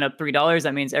CPM went up $3.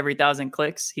 That means every 1,000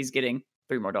 clicks, he's getting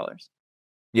 $3 more.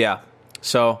 Yeah.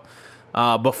 So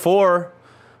before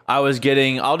I was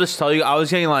getting, I'll just tell you, I was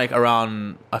getting like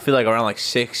around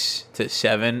 6 to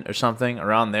 7 or something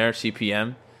around there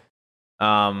CPM.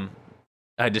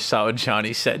 I just saw what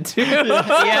Johnny said too.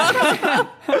 Yeah.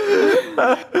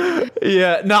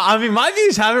 Yeah. No, I mean my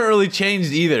views haven't really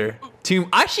changed either.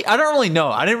 Actually, I don't really know.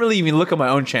 I didn't really even look at my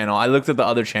own channel. I looked at the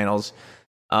other channels.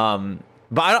 But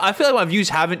I feel like my views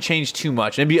haven't changed too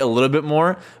much. Maybe a little bit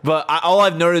more. But all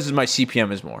I've noticed is my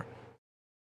CPM is more.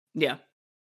 Yeah.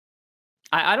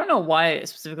 I don't know why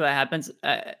specifically that happens.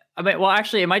 I mean, well,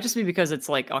 actually, it might just be because it's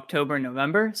like October and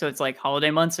November. So it's like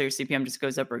holiday months. So your CPM just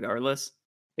goes up regardless.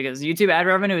 Because YouTube ad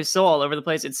revenue is so all over the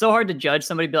place. It's so hard to judge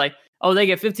somebody, be like, oh, they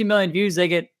get 15 million views. They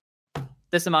get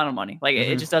this amount of money. Like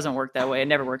it just doesn't work that way. It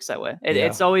never works that way.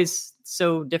 It's always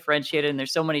so differentiated, and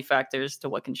there's so many factors to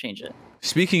what can change it.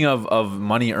 Speaking of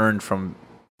money earned from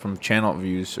channel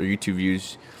views or YouTube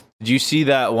views, did you see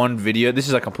that one video? This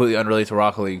is like completely unrelated to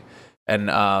Rocket League. And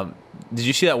did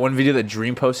you see that one video that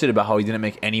Dream posted about how he didn't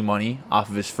make any money off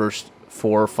of his first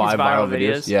 4 or 5 viral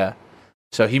videos? Yeah.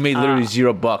 So he made literally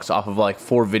 $0 off of like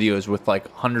 4 videos with like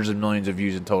hundreds of millions of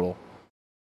views in total.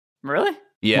 Really?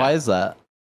 Yeah. Why is that?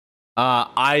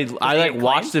 I like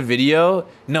watched the video.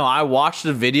 No, I watched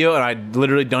the video and I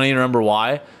literally don't even remember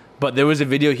why. But there was a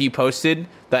video he posted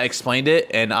that explained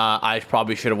it, and I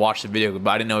probably should have watched the video, but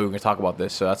I didn't know we were going to talk about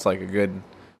this. So that's like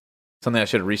something I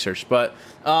should have researched. But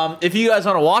if you guys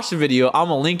want to watch the video, I'm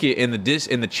gonna link it in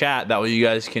the chat. That way you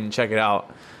guys can check it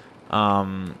out.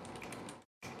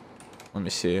 Let me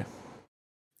see.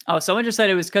 Oh, someone just said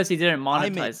it was because he didn't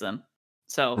monetize them.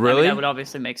 So really, I mean, that would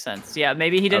obviously make sense. Yeah,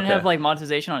 maybe he didn't have like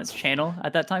monetization on his channel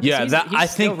at that time. Yeah, I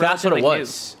think that's what it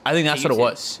was. I think that's what it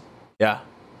was. Yeah.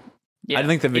 I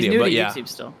think the video, but yeah. YouTube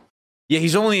still. Yeah,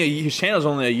 his channel's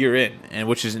only a year in, and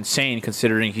which is insane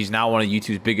considering he's now one of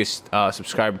YouTube's biggest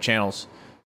subscriber channels.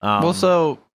 Well,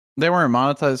 so they weren't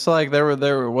monetized. So like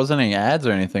there wasn't any ads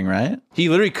or anything, right? He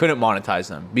literally couldn't monetize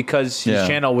them because his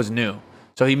channel was new,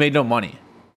 so he made no money.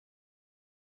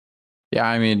 Yeah,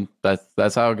 I mean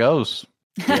that's how it goes.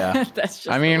 Yeah, that's just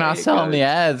I mean, you're not selling the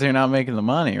ads, you're not making the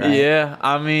money, right? Yeah,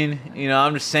 I mean,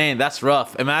 I'm just saying that's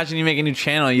rough. Imagine you make a new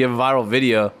channel, you have a viral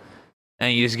video,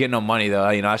 and you just get no money though.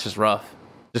 That's just rough.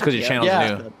 Just because your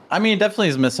channel's new. I mean, definitely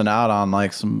is missing out on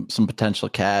like some potential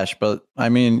cash, but I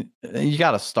mean, you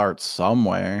got to start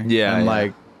somewhere. Yeah, and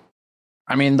like,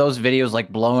 I mean, those videos like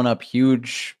blowing up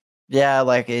huge. Yeah,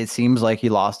 like it seems like he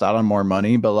lost out on more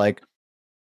money, but like,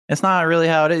 it's not really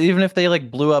how it is. Even if they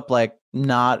like blew up like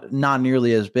not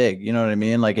nearly as big, you know what I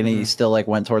mean? Like, and he still like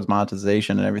went towards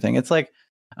monetization and everything. It's like,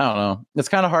 I don't know. It's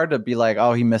kind of hard to be like,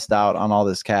 oh, he missed out on all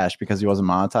this cash because he wasn't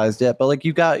monetized yet. But like,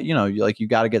 you got, you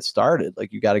got to get started.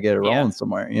 Like, you got to get it rolling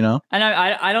somewhere, And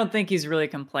I don't think he's really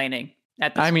complaining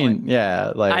at this point. Mean,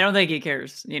 yeah, like I don't think he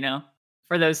cares,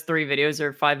 for those 3 videos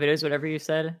or 5 videos, whatever you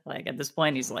said. Like at this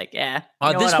point, he's like, yeah.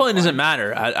 At this point, it doesn't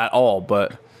matter at all.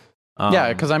 But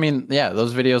Yeah, because I mean,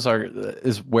 those videos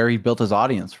is where he built his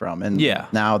audience from, and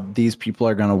now these people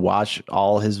are going to watch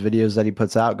all his videos that he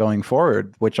puts out going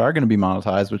forward, which are going to be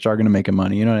monetized, which are going to make him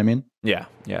money. You know what I mean? Yeah,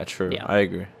 true. Yeah. I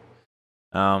agree.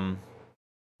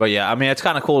 But yeah, I mean, it's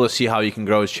kind of cool to see how he can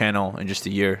grow his channel in just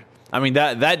a year. I mean,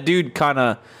 that dude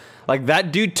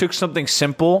took something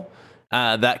simple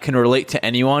that can relate to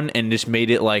anyone and just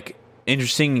made it like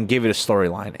interesting and gave it a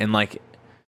storyline,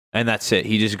 and that's it.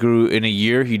 He just grew in a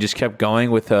year. He just kept going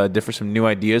with some new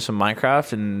ideas from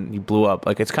Minecraft, and he blew up.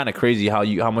 Like, it's kind of crazy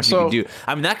how much you can do.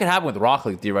 I mean, that could happen with Rocket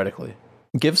League theoretically.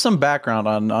 Give some background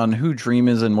on who Dream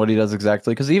is and what he does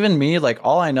exactly. Because even me, like,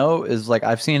 all I know is like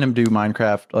I've seen him do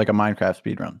Minecraft, like a Minecraft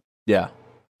speedrun. Yeah.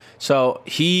 So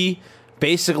he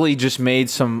basically just made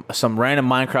some random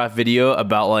Minecraft video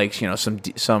about like, you know, some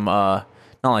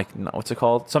what's it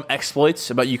called? Some exploits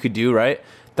about you could do, right?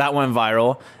 That went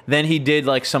viral. Then he did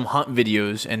like some hunt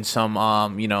videos and some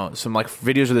like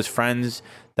videos with his friends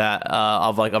that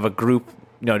of a group,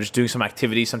 you know, just doing some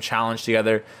activity, some challenge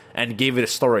together, and gave it a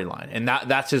storyline. And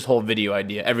that's his whole video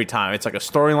idea every time. It's like a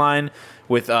storyline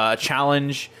with a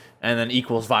challenge and then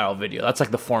equals viral video. That's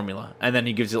like the formula. And then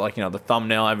he gives it like, you know, the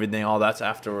thumbnail, everything, all that's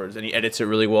afterwards. And he edits it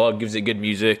really well, gives it good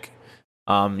music.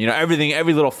 You know, everything,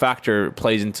 every little factor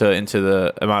plays into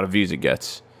the amount of views it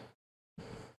gets.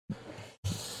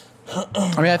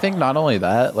 I mean, I think not only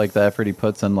that, like the effort he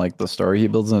puts in, like the story he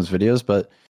builds in his videos, but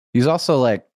he's also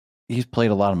like, he's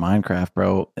played a lot of Minecraft,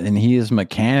 bro, and he is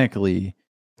mechanically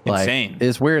like insane.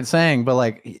 It's weird saying, but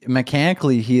like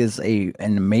mechanically, he is an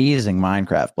amazing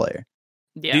Minecraft player.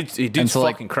 Yeah, dude's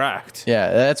fucking cracked.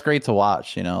 Yeah, that's great to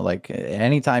watch. You know, like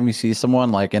anytime you see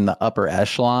someone like in the upper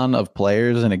echelon of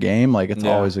players in a game, like it's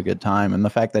always a good time. And the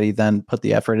fact that he then put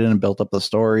the effort in and built up the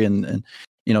story and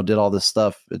you know, did all this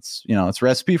stuff. It's, you know, it's a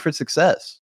recipe for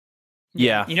success.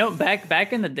 Yeah. You know,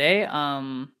 back in the day,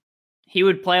 he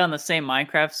would play on the same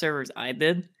Minecraft servers I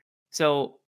did.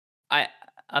 So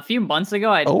a few months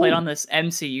ago, I played on this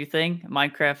MCU thing,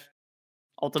 Minecraft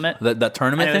Ultimate. That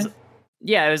tournament thing?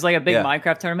 It was like a big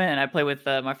Minecraft tournament, and I played with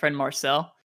my friend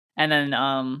Marcel. And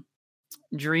then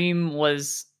Dream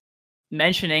was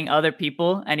mentioning other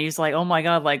people, and he's like, oh my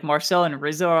god, like Marcel and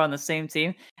Rizzo are on the same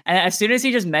team. And as soon as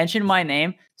he just mentioned my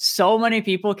name, so many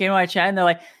people came to my chat and they're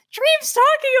like, Dream's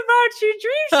talking about you,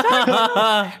 Dream's talking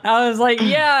about I was like,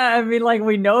 yeah, I mean, like,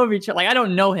 we know of each other. Like, I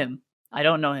don't know him,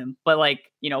 but like,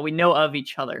 you know, we know of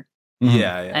each other.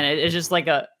 Yeah. And it's just like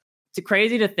it's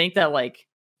crazy to think that like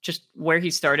just where he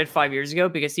started 5 years ago,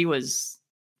 because he was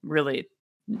really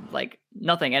like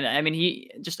nothing. And I mean,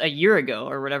 he just a year ago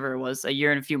or whatever it was, a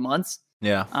year and a few months.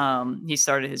 Yeah. He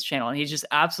started his channel, and he's just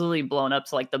absolutely blown up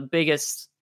to like the biggest.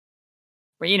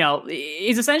 You know,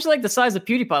 he's essentially like the size of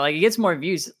PewDiePie. Like, he gets more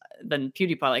views than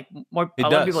PewDiePie. Like, a lot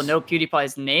of people know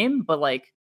PewDiePie's name, but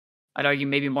like, I'd argue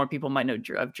maybe more people might know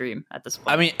of Dream at this point.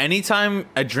 I mean, anytime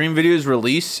a Dream video is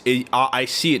released, I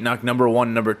see it knock number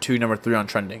 1, number 2, number 3 on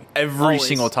trending every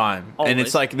single time. Always. And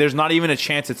it's like, there's not even a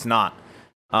chance it's not.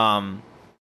 And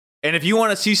if you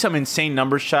want to see some insane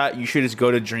numbers, chat, you should just go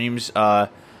to Dream's,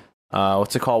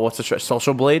 what's it called?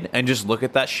 Social Blade, and just look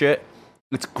at that shit.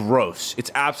 It's gross. It's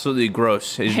absolutely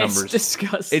gross, his numbers. It's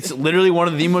disgusting. It's literally one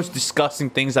of the most disgusting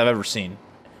things I've ever seen.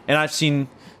 And I've seen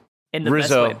in the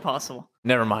Rizzo. best way possible.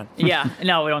 Never mind. Yeah,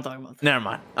 no, we don't talk about that. Never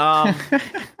mind.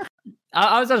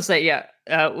 I was going to say,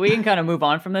 we can kind of move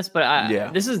on from this, but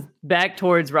this is back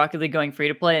towards Rocket League going free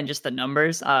to play and just the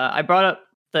numbers. I brought up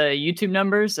the YouTube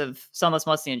numbers of Sunless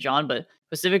Musty and John, but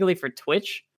specifically for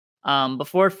Twitch,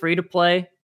 before free to play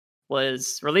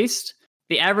was released,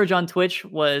 the average on Twitch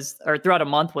throughout a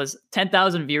month was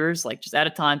 10,000 viewers, like just at a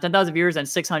time, 10,000 viewers and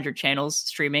 600 channels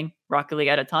streaming Rocket League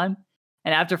at a time.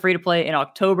 And after free to play in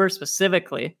October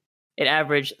specifically, it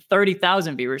averaged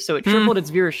 30,000 viewers. So it tripled its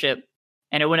viewership,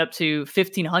 and it went up to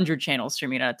 1,500 channels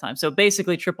streaming at a time. So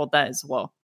basically tripled that as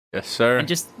well. Yes, sir. And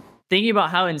just thinking about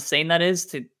how insane that is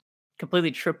to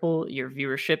completely triple your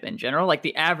viewership in general, like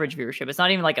the average viewership. It's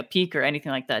not even like a peak or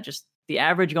anything like that. Just the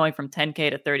average going from 10K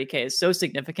to 30K is so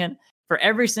significant for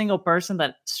every single person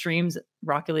that streams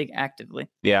Rocket League actively.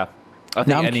 Yeah.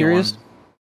 I'm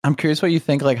curious what you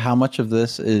think, like how much of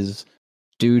this is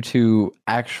due to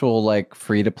actual like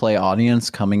free to play audience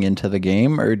coming into the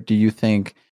game, or do you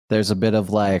think there's a bit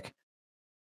of like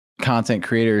content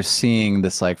creators seeing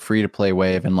this like free to play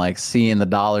wave and like seeing the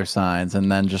dollar signs and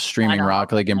then just streaming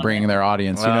Rocket League and bringing their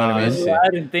audience? You know what I mean? I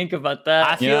didn't think about that.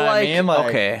 I feel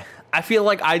okay. I feel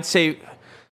like I'd say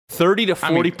 30 to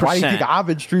 40%. Why do you think I've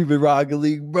been streaming Rocket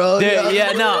League, bro? Dude,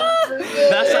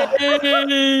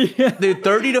 dude,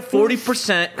 30 to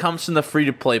 40% comes from the free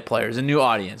to play players, a new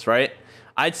audience, right?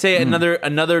 I'd say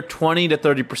another 20 to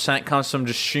 30% comes from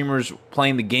just streamers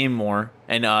playing the game more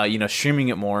and streaming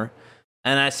it more.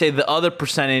 And I'd say the other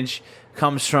percentage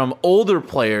comes from older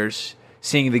players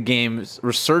seeing the game's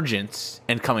resurgence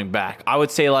and coming back. I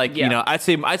would say I'd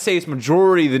say it's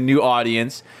majority the new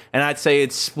audience, and I'd say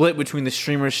it's split between the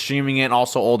streamers streaming it and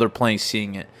also older playing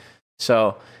seeing it.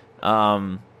 So,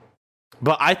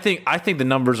 but I think the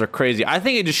numbers are crazy. I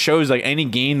think it just shows like any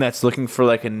game that's looking for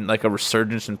like a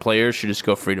resurgence in players should just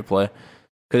go free to play,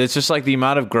 because it's just like the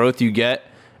amount of growth you get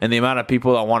and the amount of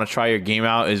people that want to try your game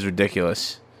out is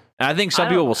ridiculous. And I think some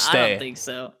people will stay. I don't think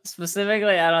so.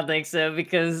 Specifically, I don't think so,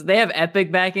 because they have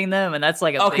Epic backing them, and that's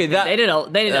like a big thing. They did a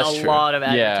lot of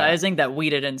advertising that we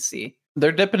didn't see.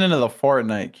 They're dipping into the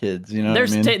Fortnite kids, you know.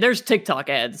 There's TikTok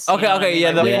ads. Okay,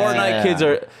 the Fortnite kids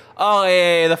are. Oh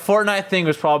yeah, the Fortnite thing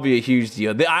was probably a huge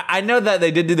deal. I know that they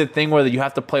did do the thing where you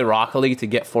have to play Rocket League to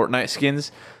get Fortnite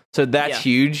skins, so that's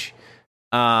huge.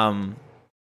 But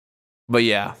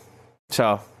yeah,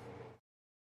 so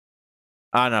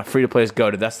I don't know. Free to play is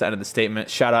goated. That's the end of the statement.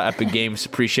 Shout out Epic Games.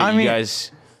 Appreciate you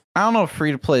guys. I don't know if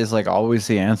free to play is like always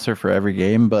the answer for every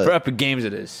game, but for Epic Games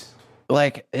it is.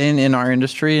 Like in our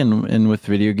industry and with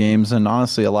video games, and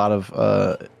honestly a lot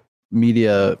of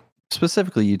media,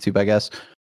 specifically YouTube, I guess,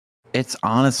 it's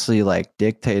honestly like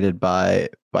dictated by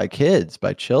kids,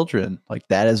 by children. Like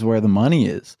that is where the money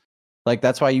is. Like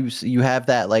that's why you have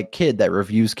that like kid that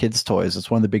reviews kids' toys. It's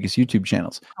one of the biggest YouTube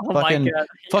channels.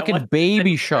 Fucking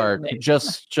Baby Shark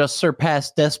just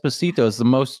surpassed Despacito as the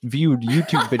most viewed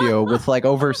YouTube video with like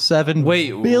over 7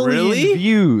 billion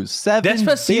views. 7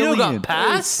 Despacito billion. got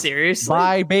passed? Seriously?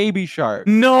 By Baby Shark.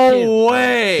 No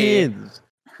way.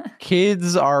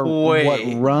 Kids are what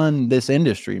run this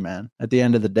industry, man. At the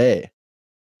end of the day.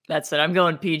 That's it. I'm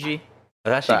going PG.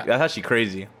 That's actually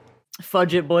crazy.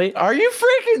 Fudge it, boy. Are you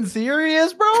freaking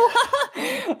serious, bro?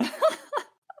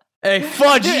 Hey,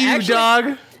 fudge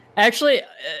dog. Actually,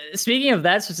 speaking of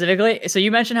that specifically, so you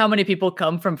mentioned how many people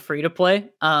come from free to play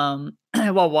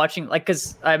while watching, like,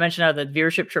 because I mentioned how the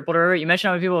viewership tripled earlier. You mentioned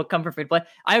how many people come from free to play.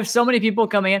 I have so many people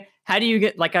coming in. How do you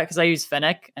get, like, because I use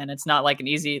Fennec and it's not like an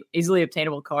easily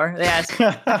obtainable car. They ask,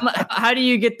 how do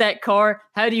you get that car?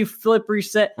 How do you flip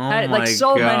reset? Many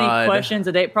questions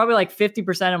a day. Probably like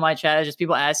 50% of my chat is just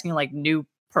people asking like new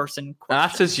person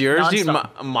questions. That's just yours, dude.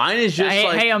 Mine is just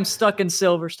hey, I'm stuck in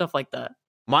silver, stuff like that.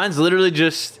 Mine's literally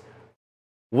just,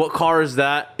 what car is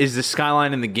that? Is the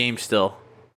Skyline in the game still?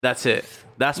 That's it.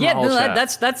 That's my whole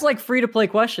chat. That's like free to play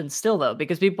questions still though,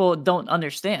 because people don't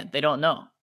understand. They don't know.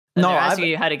 And they're asking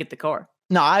you how to get the car.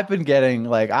 No, I've been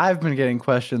getting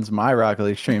questions in my Rocket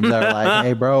League streams that are like,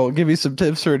 hey bro, give me some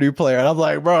tips for a new player. And I'm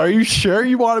like, bro, are you sure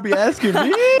you want to be asking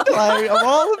me? Like, of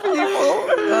all the people?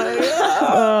 Like,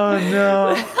 oh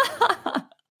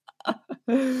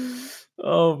no.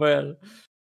 Oh man.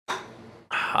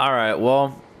 All right,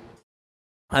 well,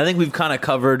 I think we've kind of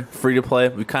covered free to play.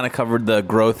 We've kind of covered the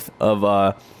growth of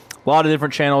a lot of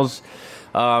different channels.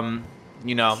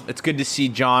 It's good to see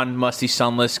John Musty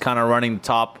Sunless kind of running the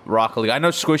top Rocket League. I know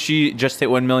Squishy just hit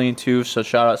 1 million too, so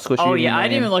shout out Squishy. Oh yeah, I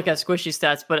didn't even look at Squishy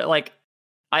stats, but like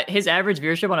his average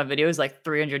viewership on a video is like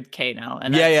 300K now,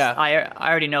 and I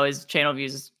already know his channel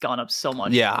views has gone up so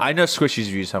much. Yeah, I know Squishy's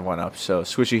views have went up, so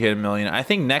Squishy hit 1 million. I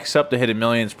think next up to hit 1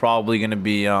 million is probably going to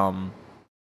be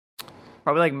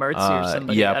probably like Mertzy or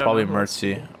somebody. Yeah, probably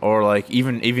Mertzy, or like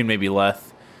even maybe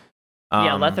Leth.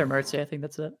 Leth or Mertzy, I think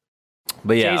that's it.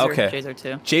 But yeah, Jazer, okay. Jazer 2.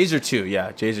 Jazer 2,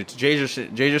 yeah.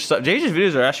 Jazer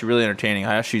videos are actually really entertaining.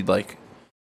 I actually like.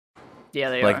 Yeah,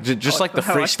 they are. Just like the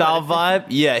freestyle vibe.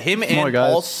 Yeah, him and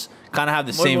Pulse kind of have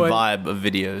the same vibe of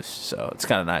videos, so it's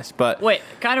kind of nice. But wait,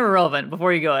 kind of irrelevant.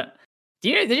 Before you go,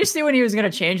 did you see when he was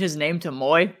gonna change his name to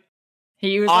Moy?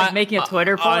 He was like making a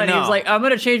Twitter poll, and he was like, "I'm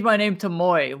gonna change my name to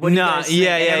Moy." What do you guys think?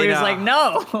 And everybody was like,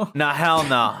 "No, no,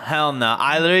 hell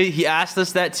no." He asked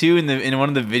us that too in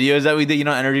one of the videos that we did. You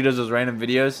know, Energy does those random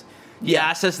videos. He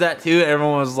asked us that too. And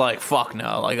everyone was like, "Fuck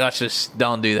no!" Like, let's just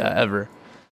don't do that ever.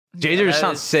 Jazer just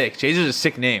sounds sick. Jazer's a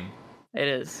sick name. It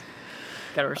is.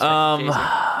 Gotta respect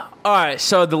Jazer. All right,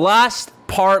 so the last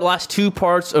 2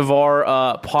 parts of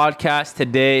our podcast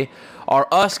today are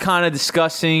us kind of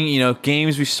discussing,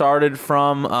 games we started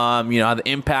from, the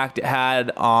impact it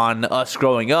had on us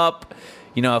growing up,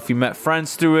 if we met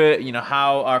friends through it,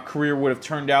 how our career would have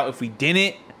turned out if we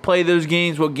didn't play those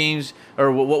games, what games,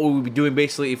 or what would we be doing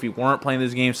basically if we weren't playing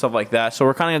those games, stuff like that. So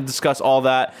we're kind of going to discuss all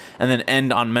that and then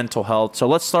end on mental health. So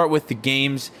let's start with the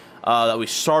games that we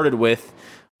started with.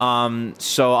 So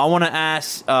I want to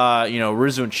ask,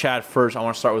 Rizzo and Chad first. I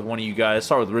want to start with one of you guys.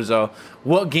 Start with Rizzo.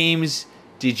 What games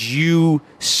did you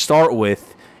start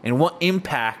with, and what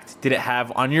impact did it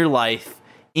have on your life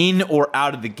in or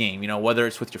out of the game, whether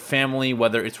it's with your family,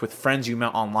 whether it's with friends you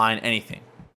met online, anything.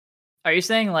 Are you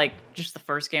saying like just the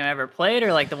first game I ever played,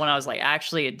 or like the one I was like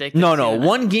actually addicted to? No,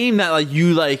 one game that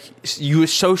you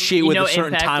associate with a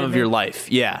certain time of your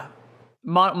life. Yeah.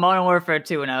 Modern Warfare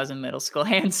 2 when I was in middle school,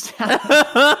 hands down.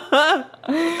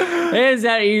 Hands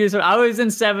down, I was in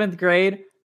 7th grade.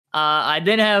 I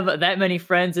didn't have that many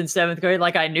friends in 7th grade.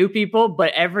 Like, I knew people,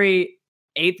 but every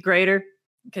 8th grader,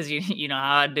 because you know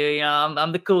how I do,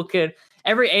 I'm the cool kid.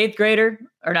 Every 8th grader,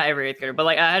 or not every 8th grader, but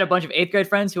like I had a bunch of 8th grade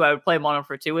friends who I would play Modern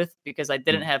Warfare 2 with because I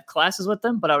didn't have classes with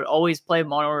them, but I would always play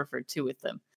Modern Warfare 2 with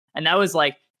them. And that was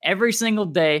like every single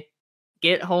day.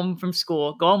 Get home from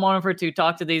school, go on Modern Warfare 2,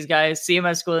 talk to these guys, see them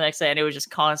at school the next day, and it was just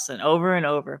constant, over and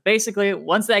over. Basically,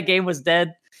 once that game was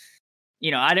dead,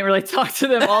 I didn't really talk to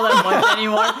them all that much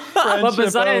anymore. But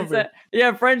besides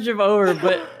that, friendship over.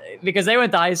 But because they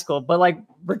went to high school, but like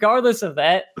regardless of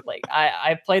that, like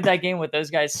I played that game with those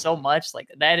guys so much, like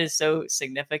that is so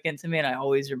significant to me, and I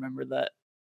always remember that.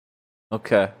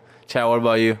 Okay, Chad, what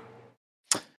about you?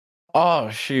 Oh,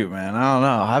 shoot, man. I don't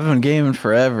know. I've been gaming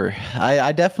forever.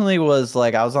 I definitely was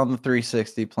like, I was on the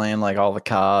 360 playing like all the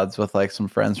CODs with like some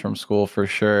friends from school for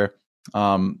sure.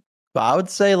 But I would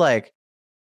say like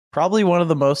probably one of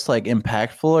the most like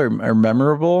impactful or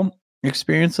memorable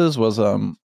experiences was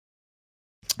when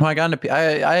I got into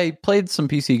I played some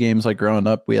PC games like growing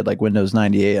up. We had like Windows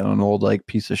 98 on an old like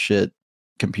piece of shit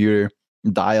computer,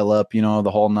 dial up, the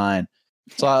whole nine.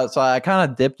 So I kind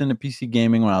of dipped into PC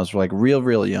gaming when I was like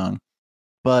real young,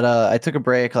 but I took a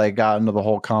break, like got into the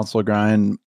whole console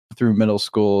grind through middle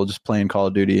school, just playing Call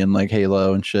of Duty and like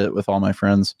Halo and shit with all my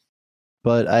friends.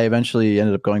 But I eventually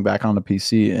ended up going back on the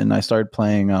PC and I started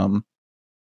playing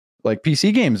like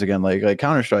PC games again, like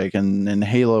Counter-Strike and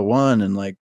Halo 1 and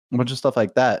like a bunch of stuff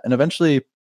like that. And eventually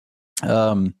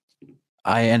I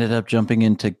ended up jumping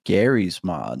into Garry's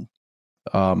Mod.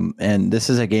 And this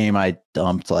is a game I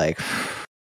dumped like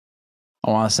I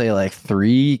want to say like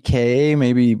 3K,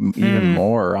 maybe even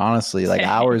more, honestly, like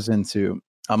hours into.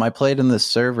 I played in this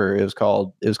server. It was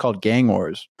called Gang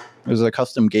Wars. It was a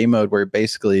custom game mode where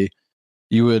basically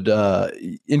you would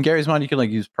in Garry's Mod you could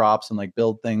like use props and like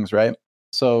build things, right?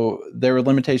 So there were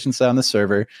limitations set on the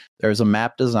server. There was a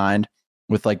map designed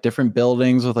with like different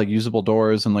buildings with like usable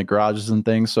doors and like garages and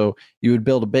things. So you would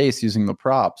build a base using the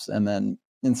props, and then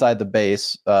inside the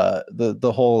base,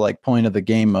 the whole like point of the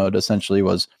game mode essentially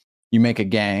was you make a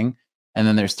gang, and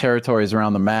then there's territories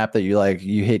around the map that you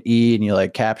hit E and you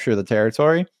like capture the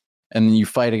territory, and then you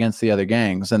fight against the other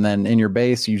gangs. And then in your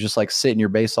base, you just like sit in your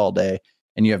base all day,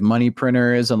 and you have money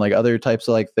printers and like other types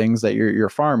of like things that you're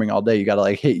farming all day. You got to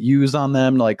like hit U's on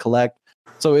them to like collect.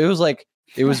 So it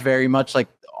was very much like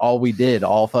all we did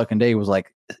all fucking day was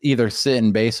like either sit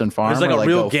in base and farm, like or a like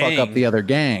real go gang. fuck up the other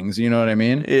gangs. You know what I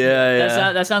mean?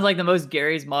 Yeah. That sounds like the most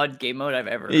Garry's Mod game mode I've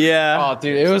ever. Yeah. Oh,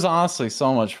 dude, it was honestly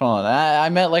so much fun. I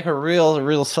met like a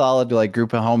real solid like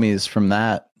group of homies from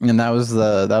that, and that was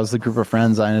the group of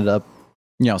friends I ended up,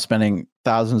 spending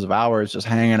thousands of hours just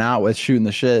hanging out with, shooting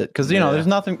the shit. Because there's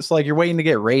nothing. It's like you're waiting to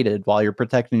get raided while you're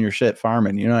protecting your shit,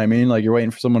 farming. You know what I mean? Like you're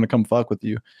waiting for someone to come fuck with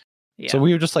you. Yeah. So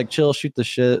we would just like chill, shoot the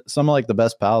shit. Some of like the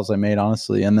best pals I made,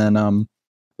 honestly. And then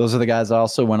those are the guys that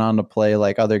also went on to play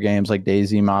like other games like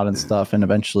DayZ Mod and stuff. And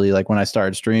eventually, like when I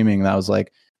started streaming, that was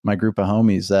like my group of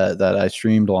homies that I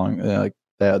streamed along, like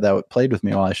that played with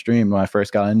me while I streamed when I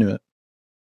first got into it.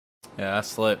 Yeah,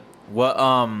 that's lit.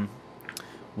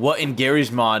 What in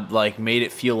Garry's Mod like made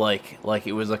it feel like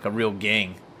it was like a real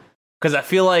gang? Because I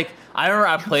feel like I remember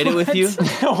I played it with you.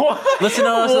 Listen,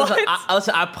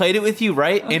 I played it with you,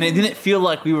 right? And it didn't feel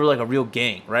like we were like a real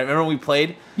gang, right? Remember when we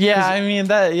played? Yeah, I mean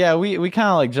that. Yeah, we kind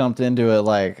of like jumped into it,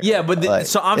 like. Yeah, but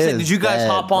so I'm saying, did you guys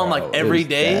hop on like every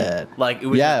day? Dead. Like it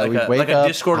was like a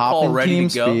Discord call ready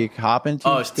to go. Hop in TeamSpeak.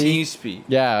 Oh, it's TeamSpeak.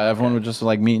 Yeah, everyone would just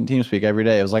like meet in TeamSpeak every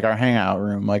day. It was like our hangout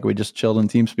room. Like we just chilled in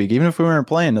TeamSpeak, even if we weren't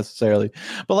playing necessarily.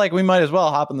 But like we might as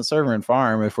well hop in the server and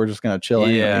farm if we're just gonna chill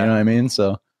anyway. You know what I mean?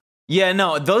 So. Yeah,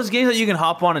 no, those games that you can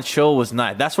hop on and chill was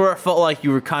nice. That's where it felt like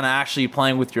you were kind of actually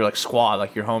playing with your like squad,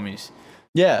 like your homies.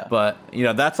 Yeah, but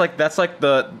that's like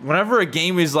the whenever a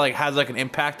game is like has like an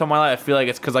impact on my life, I feel like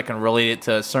it's because I can relate it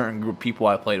to a certain group of people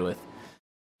I played with.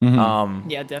 Mm-hmm.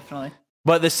 Yeah, definitely.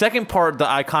 But the second part that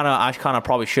I kind of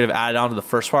probably should have added on to the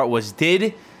first part was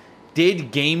did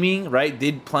gaming, right?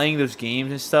 Did playing those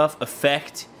games and stuff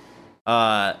affect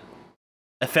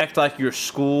like your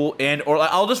school or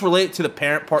like, I'll just relate it to the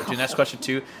parent part to the next question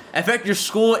too. Affect your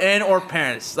school and or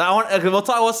parents.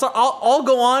 I'll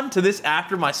go on to this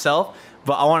after myself,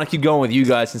 But I want to keep going with you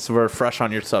guys since we're fresh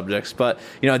on your subjects. But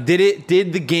did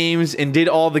the games and did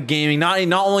all the gaming, not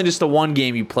only just the one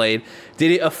game you played,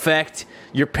 did it affect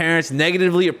your parents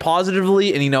negatively or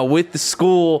positively? And with the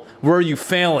school, were you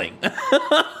failing?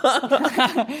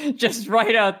 Just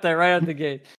right out the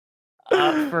gate.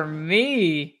 For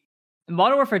me,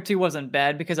 Modern Warfare 2 wasn't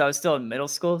bad because I was still in middle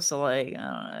school, so I don't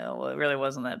know, it really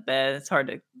wasn't that bad. It's hard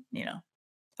to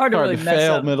really mess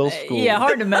fail up middle school. Yeah,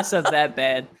 hard to mess up that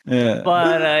bad. Yeah.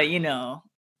 But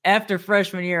after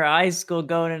freshman year of high school,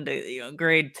 going into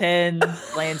grade 10,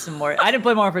 playing some more. I didn't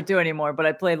play Modern Warfare 2 anymore, but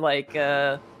I played like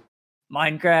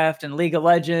Minecraft and League of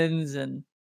Legends, and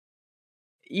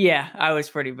yeah, I was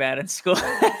pretty bad in school.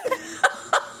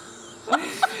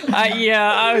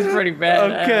 I was pretty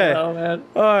bad. Okay.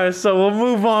 All right, so we'll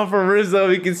move on from Rizzo.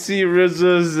 We can see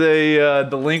Rizzo's a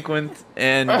delinquent,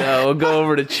 and we'll go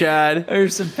over to Chad.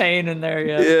 There's some pain in there,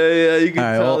 yeah. Yeah, you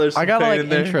can tell there's some I gotta pain in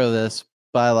there. intro this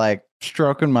by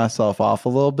stroking myself off a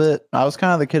little bit. I was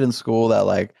kind of the kid in school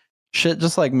that shit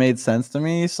just made sense to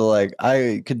me. So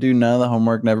I could do none of the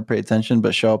homework, never pay attention,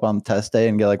 but show up on the test day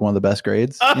and get one of the best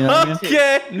grades. You know what I mean?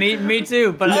 Okay. Me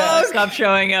too, but I stopped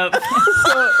showing up.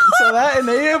 so that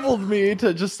enabled me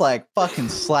to just fucking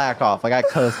slack off. I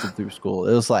coasted through school.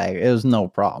 It was no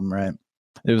problem, right?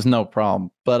 It was no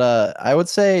problem. But I would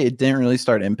say it didn't really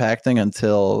start impacting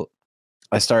until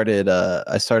I started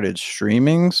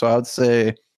streaming. So I would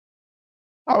say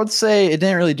it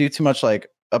didn't really do too much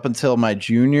up until my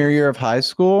junior year of high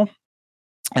school.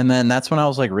 And then that's when I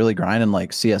was really grinding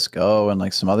CSGO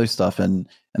and some other stuff. And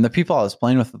the people I was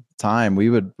playing with at the time, we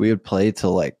would play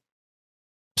till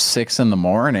 6 a.m,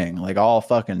 all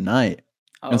fucking night.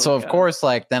 And so of course,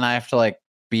 then I have to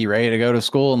be ready to go to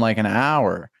school in an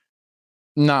hour.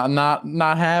 Not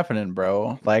happening,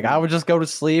 bro. I would just go to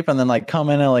sleep and then come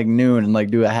in at noon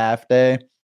and do a half day.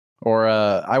 Or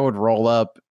I would roll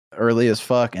up early as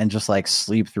fuck and just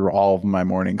sleep through all of my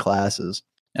morning classes.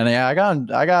 And yeah, I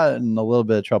got in a little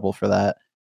bit of trouble for that.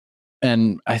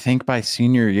 And I think by my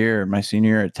senior year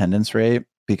attendance rate,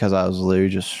 because I was literally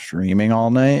just streaming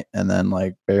all night and then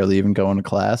barely even going to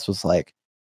class, was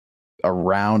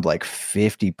around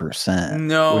 50%.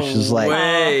 No, which is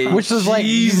way. Which is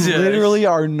Jesus. You literally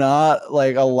are not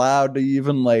allowed to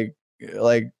even graduate.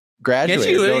 Can't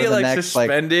you literally get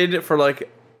suspended for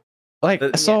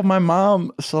my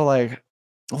mom, a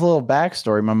little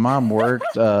backstory. My mom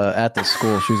worked at the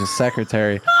school. She was a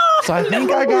secretary. So I think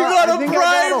I got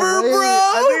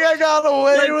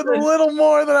away with a little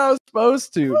more than I was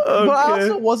supposed to. Okay. But I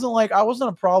also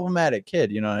wasn't a problematic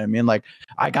kid, you know what I mean?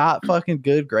 I got fucking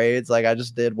good grades. I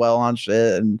just did well on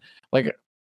shit. And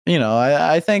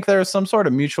I think there was some sort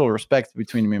of mutual respect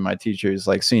between me and my teachers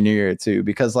senior year too,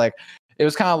 because it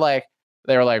was kind of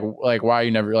they were why are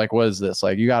you never what is this?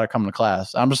 You got to come to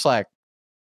class. I'm just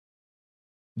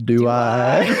do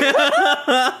I?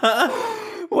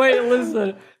 Wait,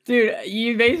 listen, dude,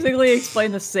 you basically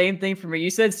explained the same thing for me. You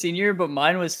said senior, but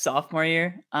mine was sophomore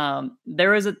year.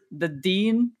 There was the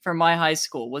dean for my high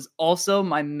school was also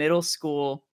my middle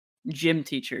school gym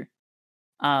teacher.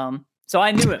 So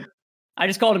I knew him. I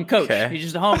just called him Coach. Okay. He's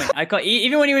just a homie.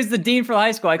 Even when he was the dean for the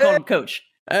high school, I called him Coach.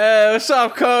 Hey, what's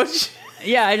up, Coach?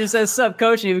 Yeah, I just said sup,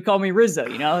 Coach, and he would call me Rizzo.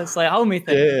 It's a homie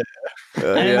thing.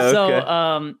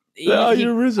 Yeah.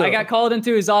 You're Rizzo. I got called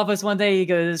into his office one day. He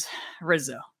goes,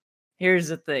 Rizzo, here's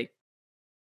the thing.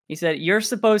 He said, you're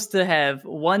supposed to have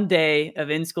 1 day of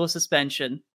in-school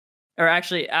suspension, or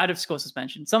actually out-of-school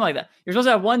suspension, something like that. You're supposed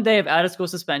to have 1 day of out-of-school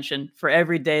suspension for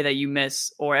every day that you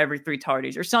miss, or every 3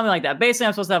 tardies, or something like that. Basically,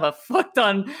 I'm supposed to have a fuck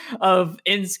ton of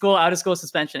in-school, out-of-school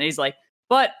suspension. And he's like,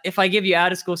 but if I give you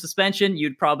out-of-school suspension,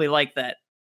 you'd probably like that.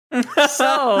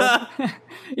 So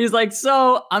he's like,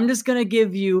 so I'm just gonna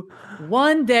give you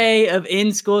 1 day of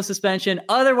in-school suspension,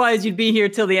 otherwise you'd be here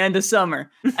till the end of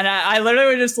summer. And I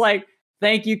literally was just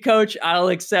thank you, Coach, I'll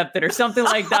accept it, or something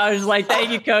like that. I was like,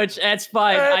 thank you, Coach, that's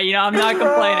fine. I'm not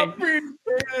complaining.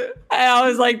 And I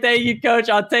was like, thank you, Coach,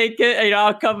 I'll take it.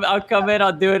 I'll come in,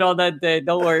 I'll do it on that day.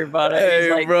 Don't worry about it.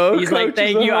 Hey, he's like,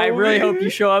 thank you. I really hope you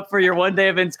show up for your 1 day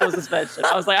of in-school suspension.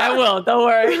 I was like, I will, don't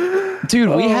worry. Dude,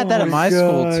 we had that at my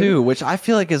school too, which I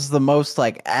feel is the most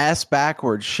ass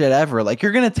backwards shit ever.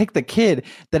 You're gonna take the kid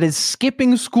that is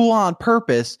skipping school on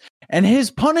purpose, and his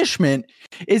punishment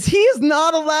is he is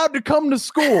not allowed to come to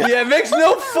school. Yeah, it makes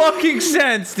no fucking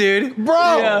sense, dude.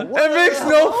 Bro, yeah, it makes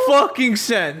no fucking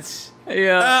sense.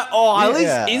 Yeah. At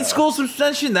least in school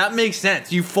suspension, that makes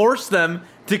sense. You force them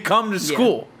to come to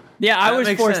school. Yeah, I was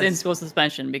forced in school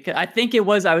suspension because I think I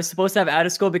was supposed to have out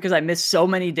of school because I missed so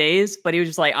many days, but he was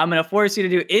just like, I'm going to force you to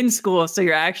do in school so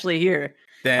you're actually here.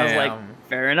 Damn. I was like,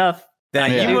 fair enough.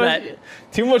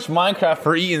 Too much Minecraft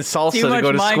for eating salsa to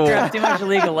go to Minecraft, school. Too much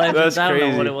League of Legends. That's I don't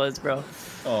crazy. know what it was, bro.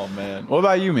 Oh man. What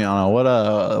about you,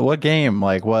 Miano? What game?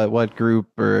 Like what group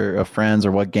or of friends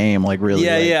or what game like really?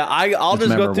 Yeah. I'll just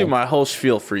memorable? go through my whole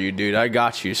spiel for you, dude. I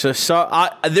got you. There's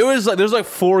like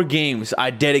 4 games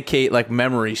I dedicate like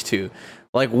memories to.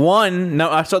 Like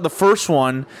the first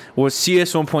one was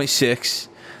CS 1.6.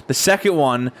 The second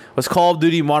one was Call of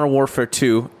Duty Modern Warfare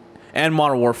 2 and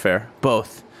Modern Warfare,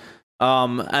 both.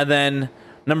 And then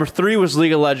number 3 was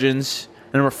League of Legends.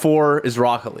 And number 4 is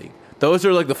Rocket League. Those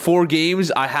are like the 4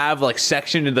 games I have like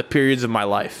sectioned into periods of my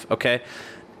life. Okay.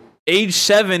 Age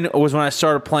 7 was when I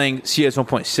started playing CS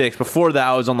 1.6. Before that,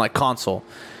 I was on like console.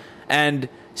 And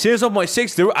CS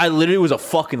 1.6, I literally was a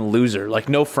fucking loser. Like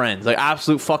no friends. Like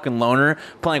absolute fucking loner.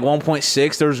 Playing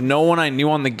 1.6. There was no one I knew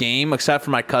on the game except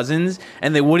for my cousins.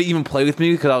 And they wouldn't even play with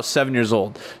me because I was 7 years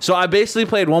old. So I basically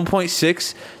played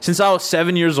 1.6 since I was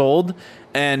 7 years old.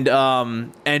 And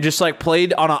just like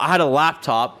played on I had a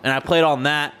laptop. And I played on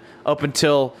that up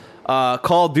until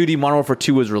Call of Duty Modern Warfare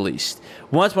 2 was released.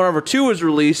 Once Modern Warfare 2 was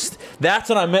released, that's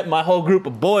when I met my whole group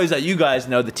of boys that you guys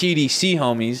know, the TDC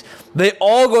homies. They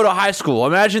all go to high school.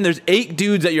 Imagine there's 8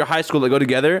 dudes at your high school that go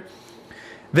together.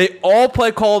 They all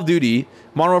play Call of Duty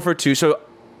Modern Warfare 2. So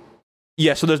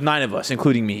there's 9 of us,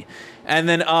 including me. And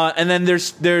then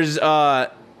there's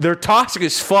they're toxic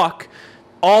as fuck,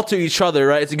 all to each other,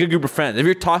 right? It's a good group of friends. If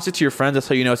you're toxic to your friends, that's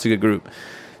how you know it's a good group.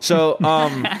 So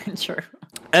True.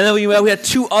 And then we had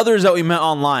 2 others that we met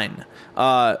online,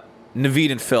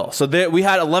 Naveed and Phil. So we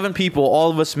had 11 people. All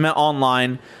of us met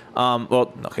online. So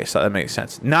that makes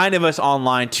sense. 9 of us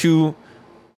online, 2.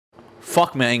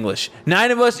 Fuck my English.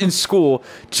 9 of us in school,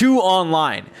 2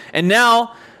 online. And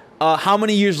now, how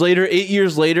many years later? 8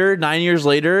 years later, 9 years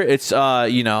later. It's we're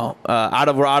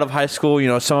out of high school. You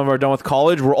know, some of them are done with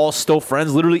college. We're all still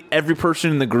friends. Literally every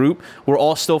person in the group, we're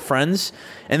all still friends.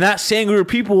 And that same group of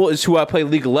people is who I play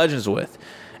League of Legends with.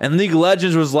 And League of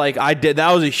Legends was like,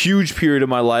 that was a huge period of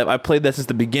my life. I played that since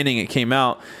the beginning it came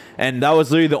out. And that was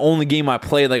literally the only game I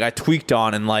played, like I tweaked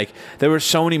on. And like, there were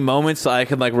so many moments that I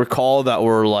could like recall that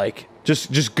were like,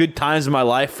 just good times in my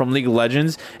life from League of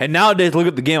Legends. And nowadays, look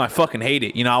at the game, I fucking hate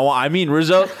it. You know, I mean,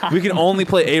 Rizzo, we can only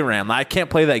play ARAM. I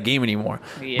can't play that game anymore.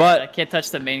 Yeah, but I can't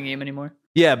touch the main game anymore.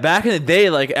 Yeah, back in the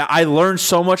day, like I learned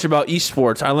so much about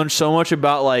esports. I learned so much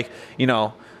about like, you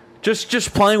know,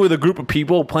 just playing with a group of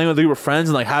people, playing with a group of friends,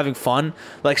 and like having fun.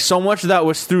 Like so much of that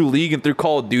was through League and through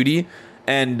Call of Duty.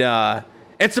 And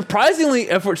surprisingly,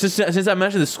 since I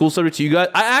mentioned the school subject to you guys,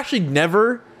 I actually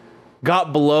never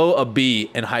got below a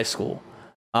B in high school.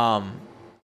 And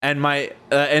I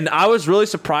was really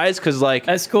surprised because like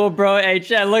that's cool, bro. Hey,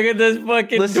 Chad, look at this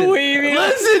fucking dweeby.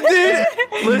 Listen, dude.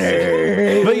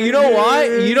 Listen. But you know why?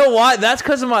 You know why? That's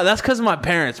because of my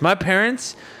parents. My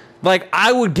parents. Like,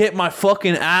 I would get my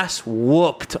fucking ass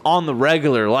whooped on the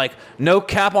regular. Like, no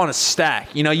cap on a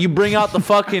stack. You know, you bring out the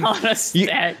fucking... on a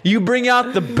stack. You bring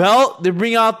out the belt. They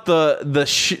bring out the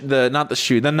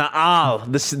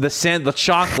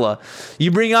chakla. You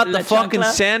bring out the fucking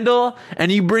sandal.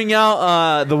 And you bring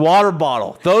out the water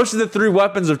bottle. Those are the 3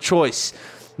 weapons of choice.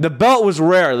 The belt was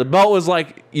rare. The belt was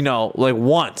like, you know, like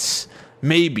once.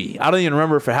 Maybe. I don't even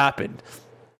remember if it happened.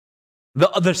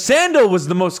 The sandal was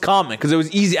the most common because it was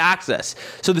easy access.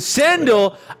 So the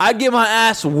sandal, I'd get my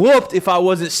ass whooped if I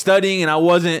wasn't studying and I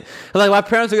wasn't like my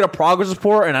parents would get a progress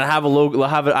report and I'd have a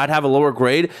lower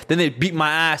grade. Then they'd beat my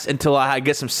ass until I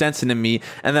get some sense into me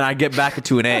and then I get back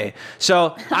into an A.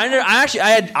 So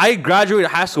I graduated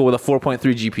high school with a 4.3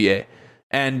 GPA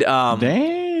and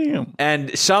damn.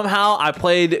 And somehow I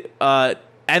played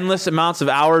endless amounts of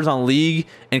hours on League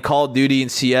and Call of Duty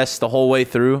and CS the whole way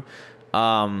through.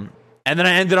 And then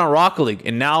I ended on Rocket League,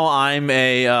 and now I'm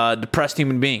a depressed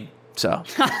human being. So,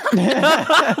 no,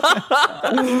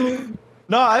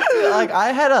 I feel like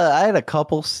I had a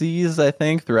couple C's, I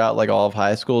think, throughout like all of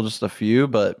high school, just a few.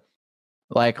 But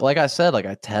like I said, like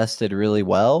I tested really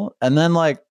well, and then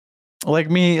like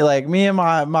me and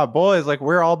my boys, like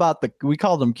we're all about we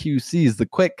called them QCs, the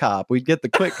quick cop. We'd get the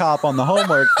quick cop on the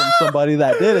homework from somebody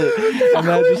that did it, and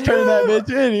then just turn that bitch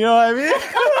in. You know what I mean?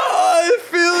 I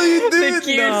feel you, dude. The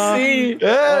QC.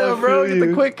 Yeah, bro, get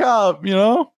the quick cop, you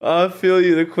know? I feel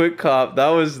you, the quick cop. That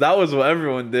was what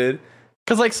everyone did.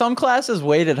 Cause like some classes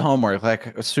weighted homework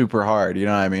like super hard, you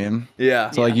know what I mean?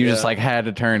 Yeah. So like you just like had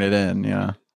to turn it in, you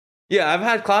know? Yeah, I've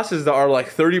had classes that are like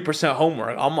 30%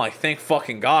 homework. I'm like, thank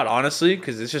fucking God, honestly,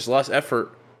 because it's just less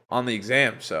effort on the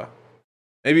exam. So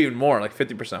maybe even more, like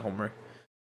 50% homework.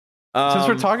 Since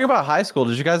we're talking about high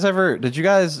school, you guys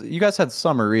had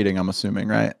summer reading, I'm assuming,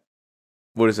 right?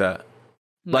 What is that?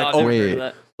 No,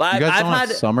 You guys don't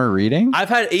have summer reading? I've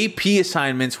had AP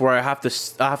assignments where I have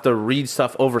to read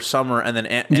stuff over summer and then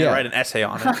write an essay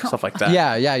on it, stuff like that.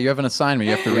 Yeah. You have an assignment.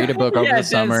 You have to read a book over the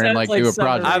summer and do a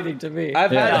project.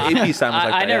 I've had AP assignments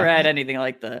like that. I never had anything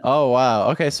like that. Oh wow.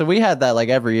 Okay, so we had that like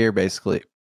every year basically.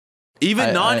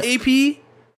 Even non-AP?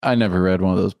 I never read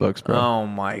one of those books, bro. Oh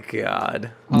my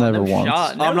god. Never once.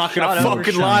 I'm not gonna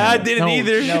fucking lie. I didn't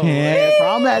either. No. Yeah, bro,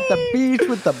 I'm at the beach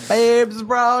with the babes,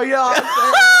 bro. You know what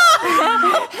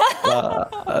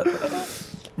I'm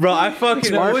saying? Bro, I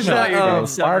fucking what was that?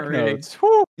 Spark Notes.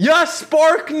 Yeah,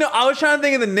 Spark Notes. I was trying to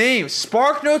think of the name.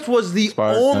 Spark Notes was the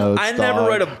only. I never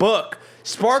read a book.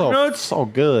 Spark Notes, so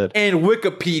good, and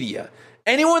Wikipedia.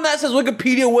 Anyone that says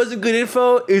Wikipedia wasn't good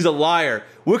info is a liar.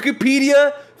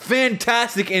 Wikipedia,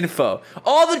 fantastic info.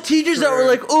 All the teachers that were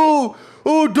like, "Oh,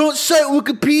 don't cite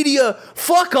Wikipedia."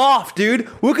 Fuck off, dude.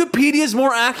 Wikipedia is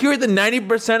more accurate than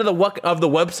 90% of the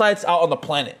websites out on the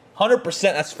planet. 100%,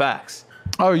 that's facts.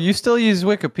 Oh, you still use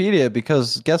Wikipedia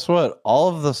because guess what? All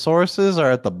of the sources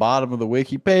are at the bottom of the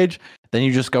wiki page. Then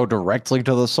you just go directly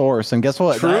to the source. And guess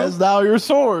what? True. That is now your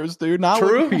source, dude. Not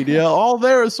Wikipedia. All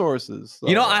their sources. So.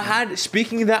 You know,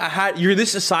 speaking of that,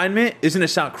 this assignment isn't going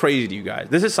to sound crazy to you guys.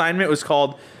 This assignment was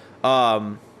called,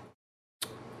 I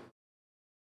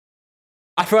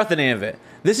forgot the name of it.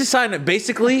 This assignment,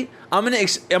 basically,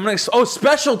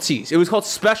 specialties. It was called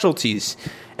specialties.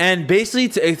 And basically,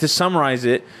 to summarize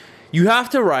it, you have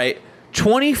to write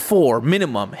 24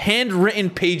 minimum handwritten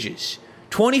pages.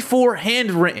 24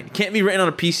 handwritten. Can't be written on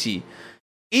a PC.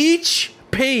 Each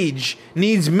page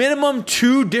needs minimum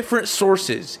 2 different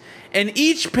sources. And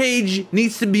each page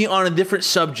needs to be on a different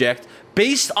subject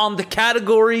based on the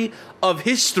category of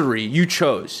history you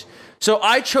chose. So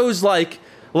I chose like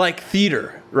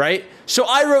theater, right? So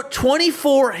I wrote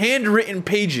 24 handwritten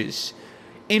pages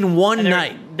in one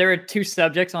night. There are 2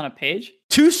 subjects on a page?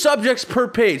 2 subjects per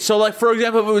page. So, like, for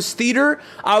example, if it was theater,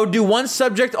 I would do 1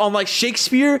 subject on, like,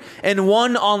 Shakespeare and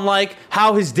 1 on, like,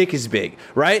 how his dick is big,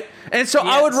 right? And so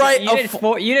I would write... You did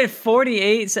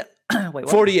 48... Wait, what?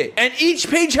 48. And each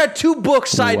page had 2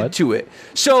 books cited to it.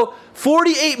 So,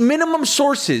 48 minimum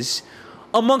sources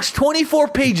amongst 24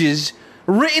 pages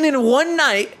written in one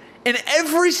night, and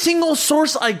every single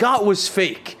source I got was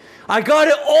fake. I got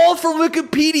it all from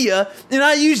Wikipedia, and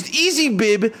I used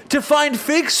EasyBib to find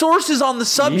fake sources on the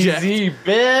subject. EasyBib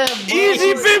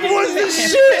was the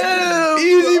shit.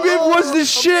 EasyBib was the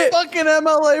shit. Fucking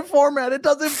MLA format. It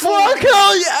doesn't. Fuck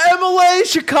hell yeah, MLA,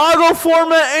 Chicago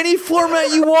format, any format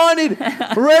you wanted,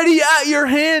 ready at your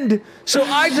hand. So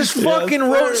I just fucking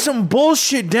wrote some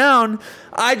bullshit down.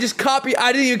 I just copy.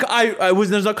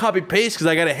 There's no copy paste because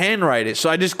I got to handwrite it. So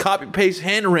I just copy paste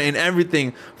handwritten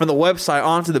everything from the website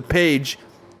onto the page.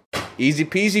 Easy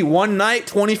peasy. One night,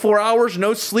 24 hours,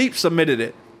 no sleep. Submitted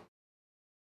it.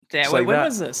 Damn, wait, when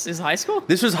was this? Is high school?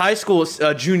 This was high school,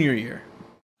 junior year.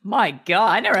 My God,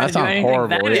 I never had to do anything horrible.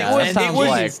 that It was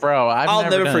like, bro, I'll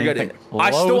never forget it.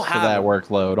 I still have that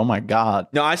workload. Oh my God.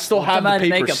 No, I still have the paper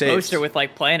make a saved. poster with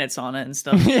like planets on it and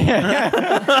stuff.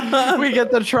 Yeah. We get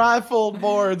the trifold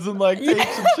boards and like take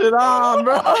some shit on,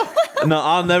 bro. No,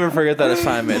 I'll never forget that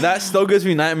assignment. That still gives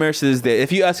me nightmares to this day.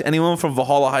 If you ask anyone from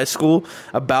Valhalla High School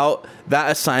about that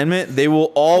assignment, they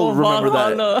will all remember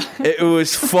that. It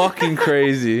was fucking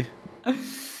crazy.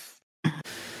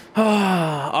 All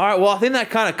right, well, I think that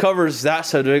kind of covers that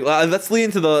subject. Let's lead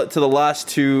into the last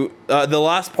two, the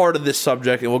last part of this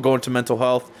subject, and we'll go into mental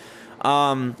health.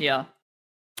 Yeah.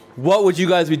 What would you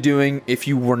guys be doing if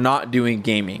you were not doing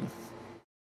gaming?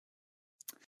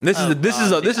 This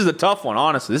is a tough one.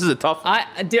 Honestly, this is a tough one.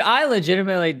 I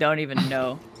legitimately don't even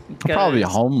know. Probably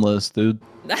homeless, dude.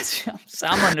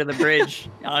 I'm under the bridge.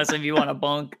 Honestly, if you want a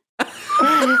bunk,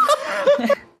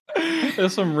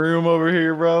 there's some room over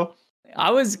here, bro.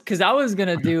 I was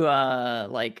gonna do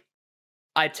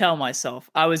I tell myself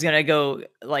I was gonna go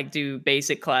like do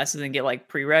basic classes and get like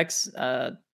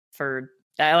prereqs for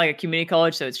like a community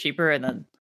college, so it's cheaper, and then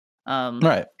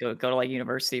go to like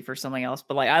university for something else.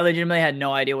 But like I legitimately had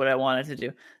no idea what I wanted to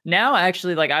do. Now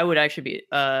actually, like I would actually be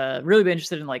really be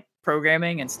interested in like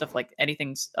programming and stuff, like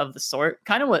anything of the sort.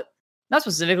 Kind of what, not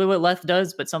specifically what Leth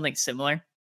does, but something similar.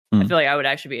 I feel like I would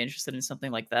actually be interested in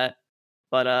something like that.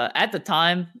 But at the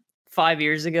time, 5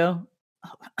 years ago,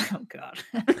 oh God,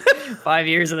 5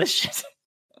 years of this shit.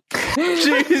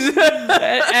 Jesus.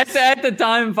 At the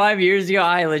time, 5 years ago,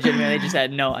 I legitimately just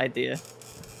had no idea.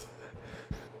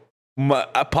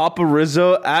 Papa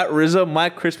Rizzo at Rizzo, my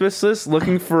Christmas list,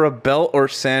 looking for a belt or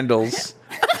sandals.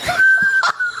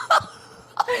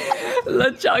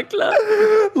 La chancla.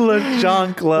 La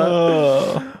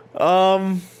chancla.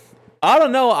 I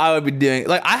don't know what I would be doing.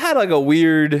 Like I had like a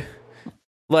weird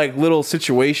like little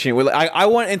situation where I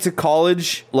went into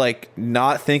college like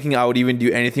not thinking I would even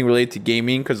do anything related to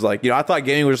gaming, because like, I thought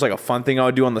gaming was just like a fun thing I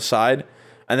would do on the side,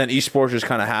 and then esports just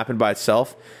kind of happened by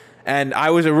itself. And I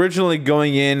was originally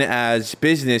going in as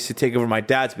business to take over my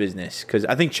dad's business, because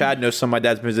I think Chad knows some of my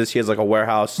dad's business. He has like a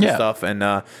warehouse and stuff,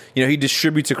 and he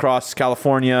distributes across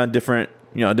California different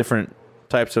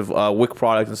types of WIC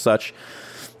products and such.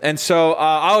 And so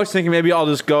I was thinking maybe I'll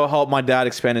just go help my dad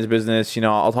expand his business.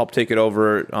 I'll help take it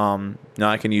over.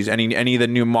 I can use any of the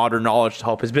new modern knowledge to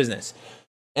help his business.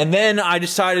 And then I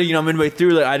decided, midway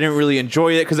through, that I didn't really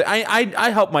enjoy it, because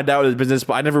I helped my dad with his business,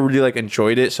 but I never really like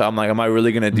enjoyed it. So I'm like, am I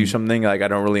really going to do something like I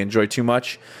don't really enjoy too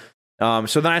much?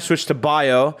 So then I switched to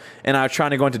bio, and I was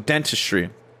trying to go into dentistry.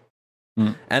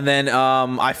 And then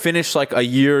I finished like a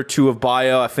year or two of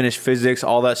bio. I finished physics,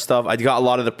 all that stuff. I got a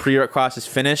lot of the prereq classes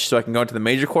finished so I can go into the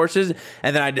major courses.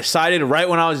 And then I decided right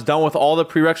when I was done with all the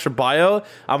prereqs for bio,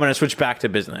 I'm going to switch back to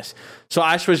business. So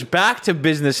I switched back to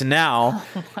business now.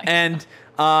 And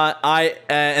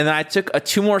then I took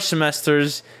 2 more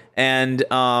semesters, and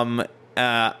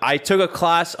I took a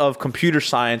class of computer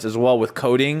science as well with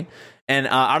coding. And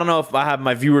I don't know if I have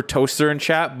my viewer Toaster in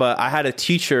chat, but I had a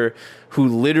teacher who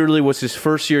literally was his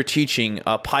first year teaching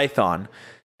Python.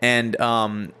 And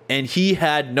he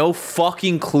had no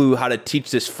fucking clue how to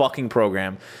teach this fucking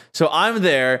program. So I'm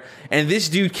there, and this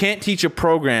dude can't teach a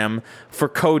program for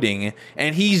coding,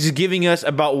 and he's giving us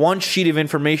about 1 sheet of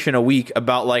information a week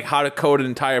about like how to code an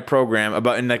entire program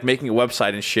and like making a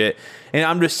website and shit. And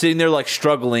I'm just sitting there like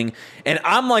struggling, and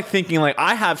I'm like thinking like,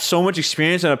 I have so much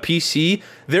experience on a PC.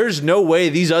 There's no way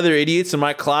these other idiots in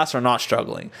my class are not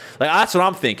struggling. Like, that's what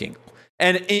I'm thinking.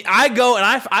 And I go and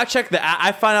I check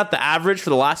I find out the average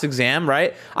for the last exam,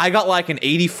 right? I got like an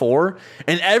 84,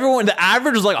 and the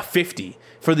average was like a 50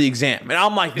 for the exam. And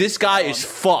I'm like, this guy is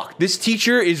fucked. This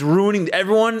teacher is ruining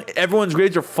everyone's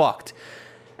grades are fucked.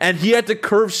 And he had to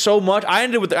curve so much. I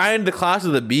ended the class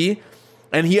with a B,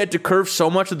 and he had to curve so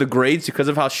much of the grades because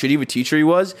of how shitty of a teacher he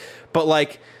was. But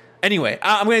like, anyway,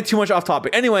 I'm getting too much off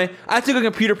topic. Anyway, I took a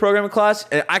computer programming class,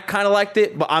 and I kind of liked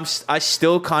it, but I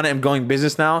still kind of am going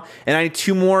business now, and I need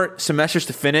 2 more semesters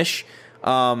to finish,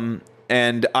 and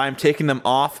I'm taking them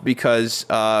off because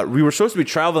we were supposed to be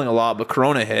traveling a lot, but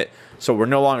Corona hit, so we're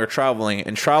no longer traveling.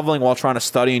 And traveling while trying to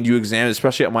study and do exams,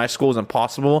 especially at my school, is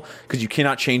impossible because you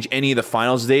cannot change any of the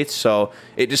finals dates, so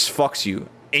it just fucks you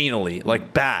anally,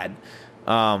 like bad.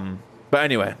 But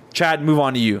anyway, Chad, move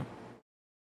on to you.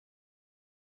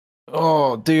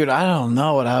 Oh, dude, I don't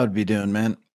know what I would be doing,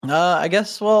 man. I guess,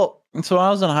 so when I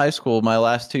was in high school, my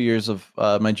last 2 years of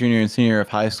my junior and senior year of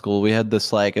high school, we had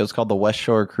this, it was called the West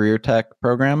Shore Career Tech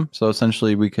program. So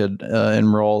essentially we could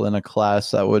enroll in a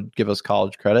class that would give us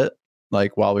college credit,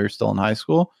 like while we were still in high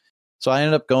school. So I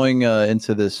ended up going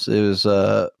into this. It was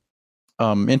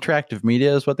interactive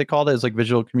media is what they called it. It's like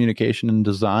visual communication and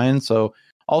design. So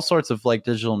all sorts of like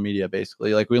digital media,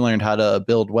 basically. Like we learned how to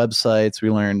build websites. We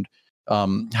learned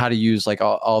how to use like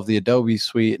all of the Adobe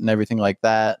suite and everything like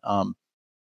that.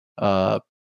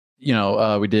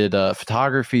 We did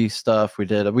photography stuff. We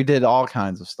did all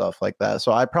kinds of stuff like that.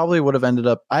 So I probably would have ended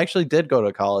up. I actually did go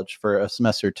to college for a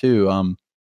semester too.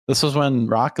 This was when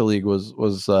Rocket League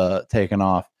was taken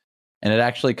off, and it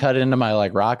actually cut into my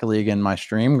like Rocket League and my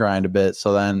stream grind a bit.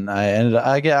 So then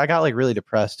I got like really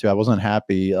depressed too. I wasn't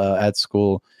happy at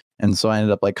school, and so I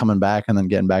ended up like coming back and then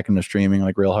getting back into streaming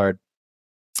like real hard.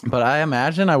 But I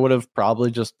imagine I would have probably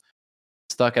just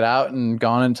stuck it out and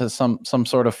gone into some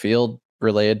sort of field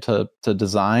related to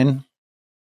design,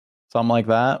 something like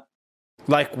that.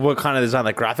 Like what kind of design?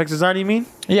 Like graphics design, you mean?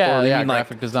 Yeah, you mean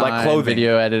graphic design, like clothing,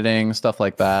 video editing, stuff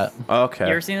like that. Okay.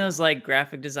 You ever seen those like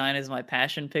graphic design is my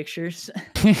passion pictures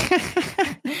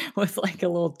with like a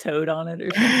little toad on it or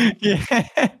something?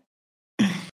 Yeah.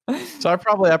 So I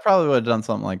probably would have done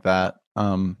something like that.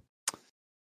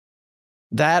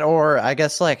 That, or I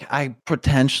guess like I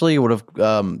potentially would have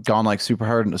gone like super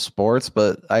hard into sports,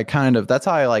 but that's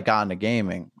how I like got into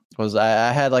gaming. Was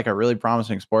I had like a really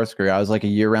promising sports career. I was like a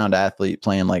year-round athlete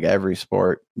playing like every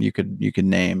sport you could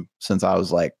name since I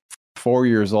was like 4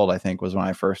 years old, I think was when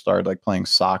I first started like playing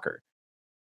soccer.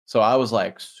 So I was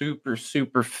like super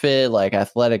fit, like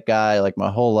athletic guy like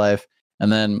my whole life.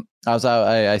 And then I was out,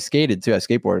 I skated too. I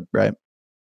skateboarded, right?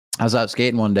 I was out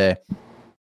skating one day,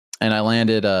 and I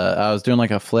landed, I was doing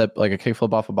like a flip, like a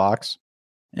kickflip off a box,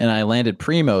 and I landed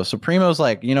primo. So primo's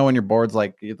like, when your board's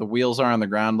like, the wheels are on the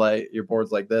ground, like your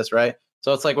board's like this, right?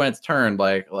 So it's like when it's turned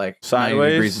like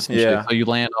sideways. Yeah. So you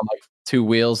land on like 2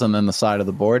 wheels and then the side of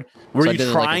the board. Were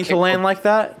you trying to land like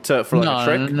that for like a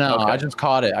trick? No, okay. I just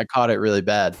caught it. I caught it really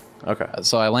bad. Okay.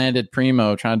 So I landed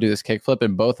primo trying to do this kickflip,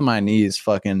 and both of my knees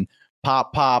fucking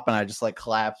pop, and I just like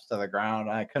collapsed to the ground.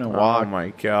 I couldn't walk. Oh my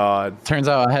god! Turns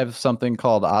out I have something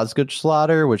called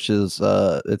Osgood-Schlatter, which is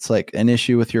it's like an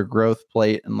issue with your growth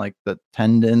plate and like the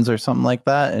tendons or something like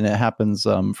that, and it happens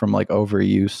from like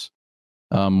overuse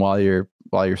while you're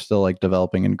still like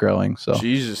developing and growing. So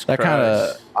Jesus that Christ. kind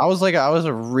of I was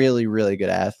a really, really good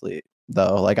athlete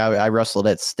though. Like I wrestled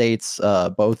at states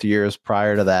both years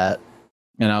prior to that.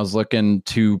 And I was looking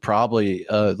to probably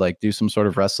like do some sort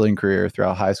of wrestling career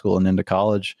throughout high school and into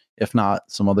college, if not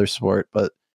some other sport.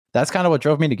 But that's kind of what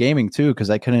drove me to gaming too, because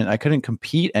I couldn't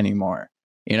compete anymore,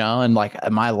 you know, and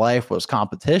like my life was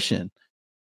competition.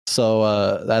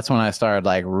 So that's when I started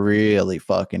like really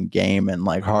fucking gaming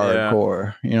like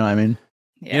hardcore. You know what I mean?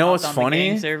 Yeah, you know what's on the funny?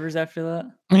 game servers after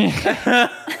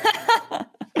that.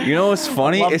 You know what's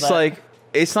funny? It's that. like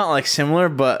it's not like similar,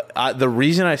 but the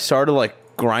reason I started like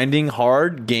grinding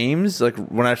hard games, like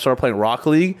when I started playing Rocket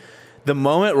League, the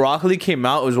moment Rocket League came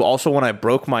out was also when I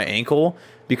broke my ankle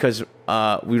because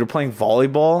we were playing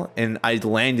volleyball and I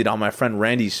landed on my friend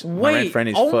Randy's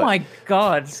foot. Oh my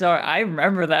god! Sorry, I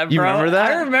remember that, bro. You remember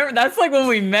that? I remember. That's like when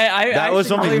we met. That was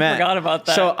when we met. Forgot about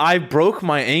that. So I broke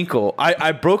my ankle.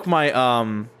 I broke my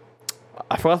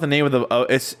I forgot the name of the.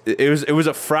 It was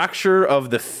a fracture of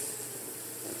the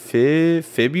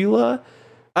fibula.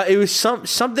 It was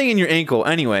something in your ankle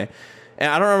anyway,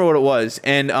 and I don't remember what it was.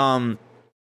 And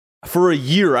for a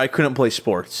year I couldn't play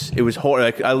sports. It was horrible.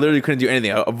 Like, I literally couldn't do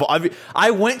anything. I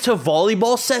went to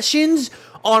volleyball sessions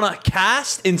on a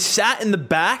cast and sat in the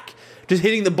back, just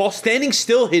hitting the ball, standing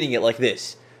still, hitting it like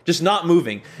this, just not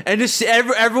moving, and just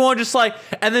everyone just like,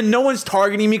 and then no one's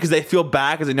targeting me because they feel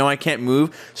bad because they know I can't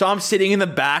move. So I'm sitting in the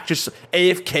back, just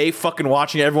AFK, fucking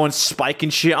watching everyone spike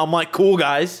and shit. I'm like, cool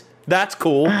guys. That's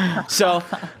cool. So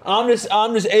I'm just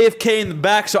AFK in the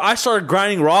back. So I started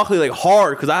grinding Rocket League like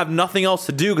hard because I have nothing else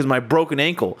to do because my broken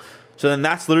ankle. So then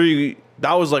that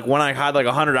was like when I had like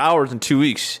 100 hours in 2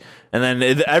 weeks, and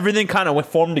then everything kind of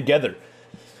formed together.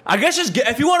 I guess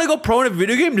if you want to go pro in a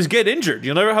video game, just get injured.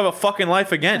 You'll never have a fucking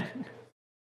life again.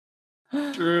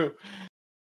 True.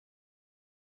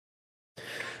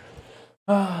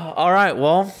 All right,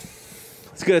 well,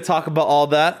 let's get to talk about all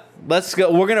that. Let's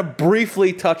go. We're gonna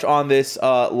briefly touch on this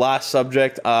last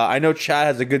subject. I know Chad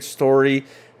has a good story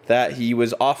that he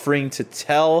was offering to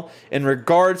tell in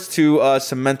regards to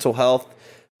some mental health.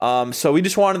 So we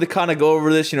just wanted to kind of go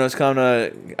over this. You know, it's kind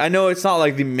of, I know it's not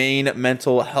like the main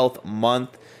mental health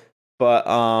month, but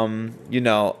you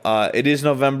know, it is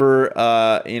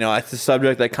November. You know, it's a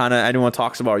subject that kind of anyone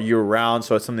talks about year round,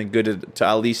 so it's something good to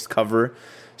at least cover.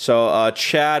 So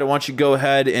Chad, why don't you go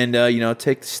ahead and you know,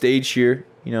 take the stage here.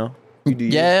 You know,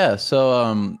 yeah.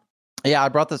 So, I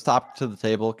brought this topic to the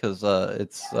table because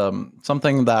it's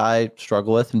something that I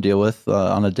struggle with and deal with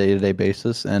on a day-to-day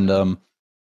basis. And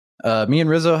me and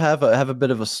Rizzo have a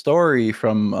bit of a story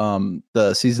from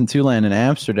the season 2 land in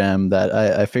Amsterdam that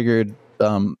I figured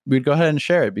we'd go ahead and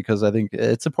share it because I think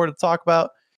it's important to talk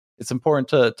about. It's important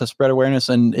to spread awareness,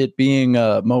 and it being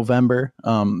Movember,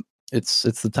 it's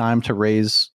the time to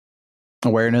raise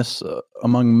awareness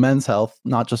among men's health,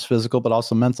 not just physical but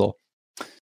also mental.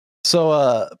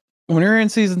 So when we were in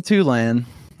season 2 land,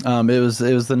 it was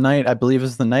the night, I believe it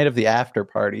was the night of the after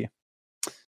party.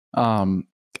 I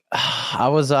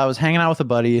was hanging out with a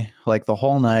buddy like the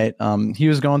whole night. He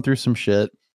was going through some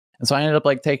shit, and so I ended up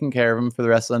like taking care of him for the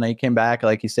rest of the night. He came back,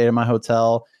 like he stayed at my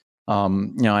hotel.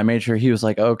 You know, I made sure he was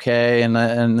like okay, and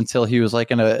until he was like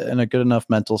in a good enough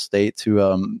mental state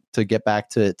to get back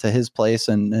to his place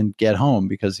and get home,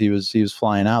 because he was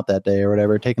flying out that day or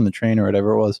whatever, taking the train or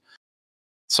whatever it was.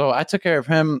 So I took care of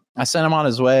him. I sent him on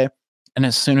his way, and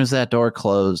as soon as that door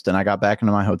closed and I got back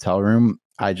into my hotel room,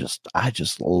 I just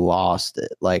lost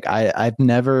it. Like I've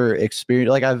never experienced,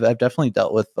 like I've definitely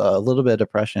dealt with a little bit of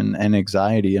depression and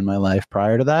anxiety in my life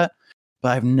prior to that, but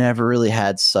I've never really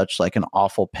had such like an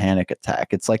awful panic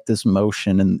attack. It's like this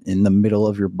motion in the middle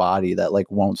of your body that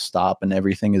like won't stop, and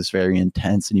everything is very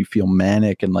intense, and you feel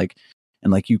manic and like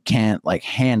you can't like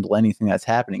handle anything that's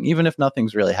happening, even if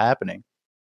nothing's really happening.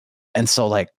 And so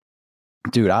like,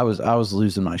 dude, I was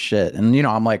losing my shit. And you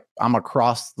know, I'm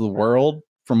across the world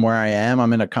from where I am.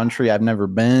 I'm in a country I've never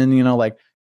been, you know, like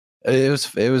it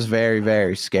was very,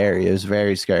 very scary. It was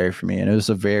very scary for me, and it was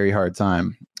a very hard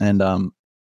time. And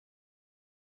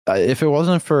if it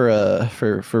wasn't for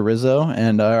Rizzo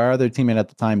and our other teammate at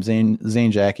the time,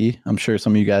 Zane Jackie, I'm sure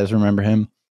some of you guys remember him.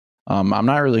 I'm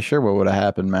not really sure what would have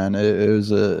happened, man. It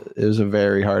was a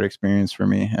very hard experience for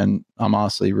me, and I'm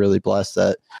honestly really blessed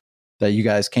that you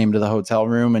guys came to the hotel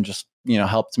room and just, you know,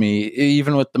 helped me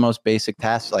even with the most basic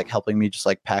tasks, like helping me just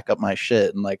like pack up my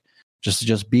shit and like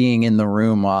just being in the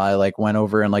room while I like went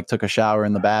over and like took a shower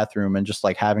in the bathroom, and just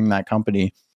like having that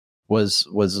company was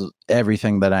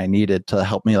everything that I needed to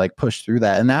help me like push through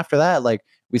that. And after that, like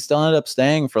we still ended up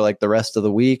staying for like the rest of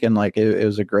the week, and like it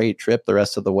was a great trip the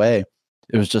rest of the way.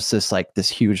 It was just this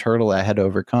huge hurdle I had to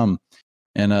overcome.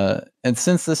 And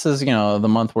since this is, the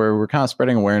month where we're kind of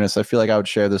spreading awareness, I feel like I would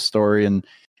share this story and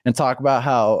talk about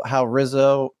how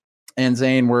Rizzo and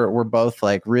Zane were both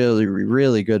like really,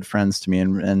 really good friends to me,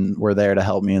 and were there to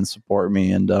help me and support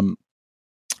me. And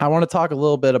I want to talk a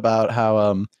little bit about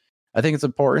how I think it's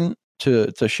important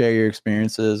to share your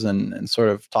experiences and sort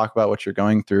of talk about what you're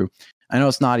going through. I know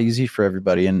it's not easy for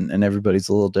everybody, and everybody's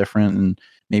a little different, and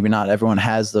maybe not everyone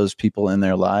has those people in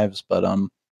their lives, but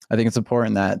I think it's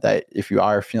important that if you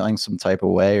are feeling some type of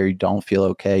way, or you don't feel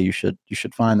okay, you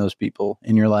should find those people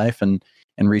in your life and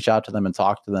reach out to them and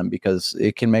talk to them, because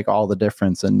it can make all the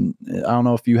difference. And I don't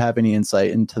know if you have any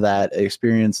insight into that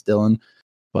experience, Dylan,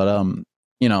 but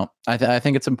I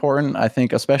think it's important. I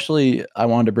think especially I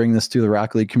wanted to bring this to the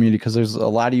Rocket League community because there's a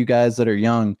lot of you guys that are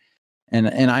young, and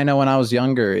I know when I was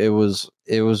younger it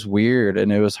was weird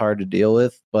and it was hard to deal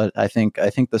with. But I think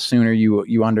the sooner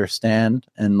you understand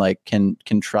and like can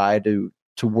try to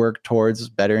work towards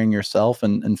bettering yourself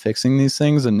and fixing these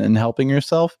things and helping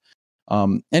yourself,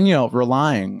 and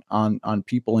relying on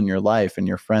people in your life and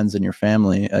your friends and your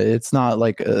family. It's not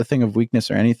like a thing of weakness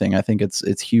or anything. I think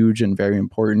it's huge and very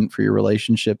important for your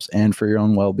relationships and for your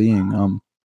own well-being.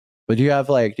 But do you have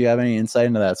any insight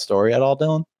into that story at all,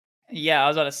 Dylan? Yeah, I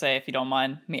was about to say, if you don't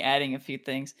mind me adding a few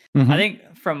things. Mm-hmm. I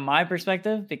think from my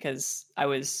perspective, because I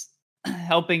was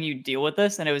helping you deal with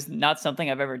this, and it was not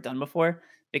something I've ever done before,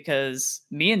 because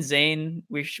me and Zane,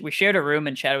 we shared a room,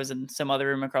 and Chad was in some other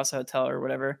room across the hotel or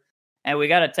whatever. And we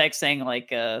got a text saying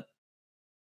like, I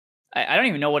don't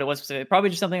even know what it was specifically. Probably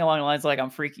just something along the lines of like,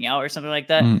 I'm freaking out or something like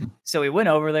that. So we went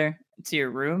over there to your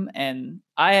room, and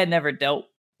I had never dealt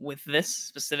with this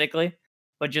specifically,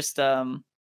 but just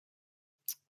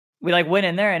we like went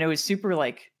in there, and it was super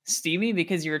like steamy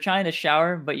because you were trying to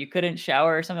shower, but you couldn't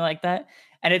shower or something like that.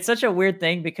 And it's such a weird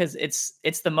thing because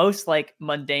it's the most like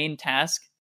mundane task.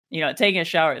 Taking a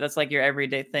shower, that's like your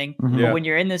everyday thing. Mm-hmm. But when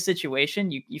you're in this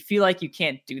situation, you feel like you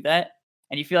can't do that.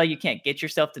 And you feel like you can't get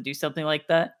yourself to do something like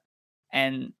that.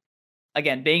 And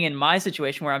again, being in my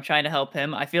situation where I'm trying to help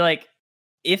him, I feel like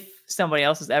if somebody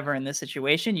else is ever in this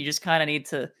situation, you just kind of need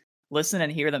to listen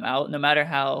and hear them out, no matter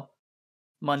how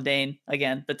mundane,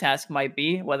 again, the task might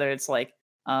be, whether it's like,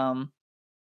 I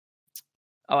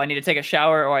need to take a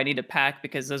shower or I need to pack,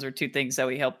 because those are two things that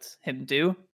we helped him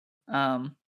do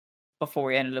before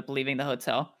we ended up leaving the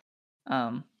hotel.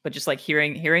 But just like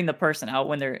hearing the person out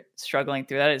when they're struggling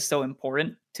through that is so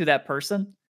important to that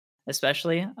person,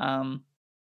 especially. And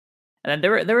then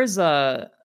there was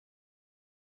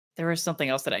something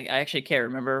else that I actually can't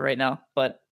remember right now,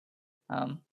 but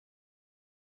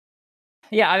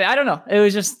yeah, I don't know. It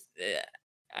was just,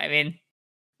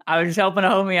 I was just helping a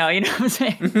homie out, you know what I'm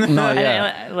saying? No,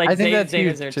 yeah. I think that's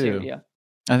huge too. Yeah.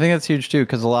 I think that's huge too,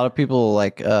 because a lot of people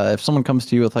like if someone comes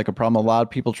to you with like a problem, a lot of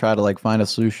people try to like find a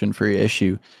solution for your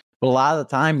issue, but a lot of the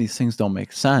time these things don't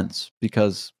make sense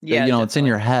because it's in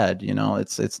your head.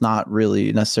 It's not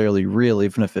really necessarily real,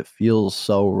 even if it feels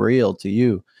so real to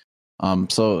you.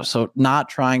 So not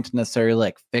trying to necessarily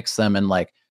like fix them and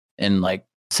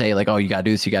say like, oh, you gotta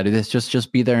do this, you gotta do this.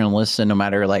 Just be there and listen, no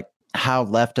matter like how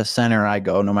left to center I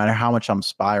go, no matter how much I'm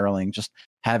spiraling. Just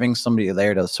having somebody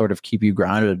there to sort of keep you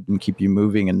grounded and keep you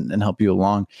moving and help you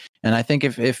along. And I think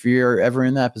if you're ever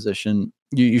in that position,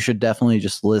 you should definitely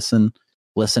just listen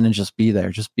and just be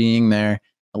there. Just being there,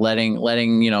 letting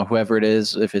whoever it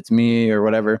is, if it's me or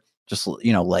whatever, just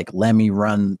like let me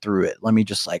run through it. Let me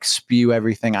just like spew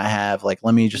everything I have. Like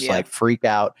let me just like freak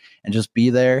out and just be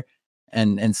there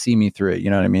and see me through it. You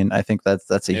know what I mean? I think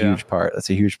that's a huge part. That's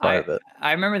a huge part of it.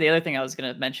 I remember the other thing I was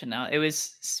going to mention now. It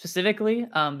was specifically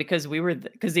because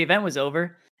because the event was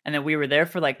over, and then we were there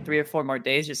for like 3 or 4 more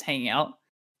days just hanging out.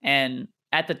 And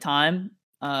at the time,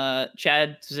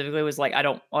 Chad specifically was like, I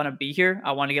don't want to be here.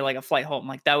 I want to get like a flight home.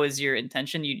 Like that was your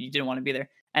intention. You didn't want to be there.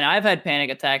 And I've had panic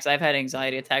attacks. I've had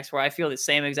anxiety attacks where I feel the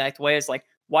same exact way. It's like,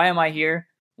 why am I here?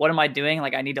 What am I doing?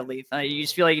 Like, I need to leave. You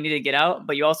just feel like you need to get out,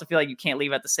 but you also feel like you can't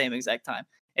leave at the same exact time.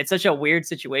 It's such a weird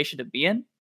situation to be in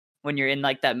when you're in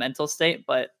like that mental state.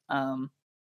 But I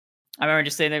remember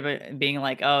just sitting there being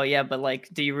like, oh yeah, but like,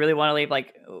 do you really want to leave?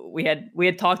 Like we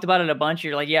had talked about it a bunch.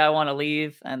 You're like, yeah, I want to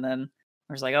leave. And then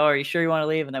I was like, oh, are you sure you want to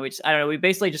leave? And then I don't know. We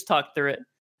basically just talked through it.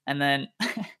 And then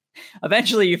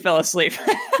eventually you fell asleep.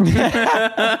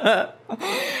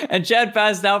 And Chad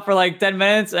passed out for like 10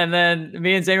 minutes. And then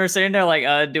me and Zane were sitting there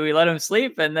like, do we let him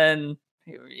sleep? And then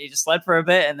he just slept for a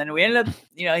bit, and then we ended up,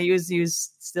 he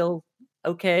was still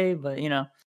okay, but he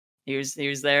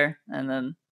was there, and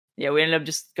then we ended up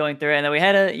just going through it, and then we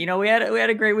had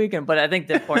a great weekend. But I think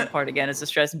the important part again is the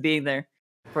stress being there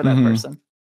for that person.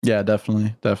 Yeah,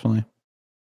 definitely.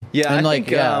 Yeah, and I think.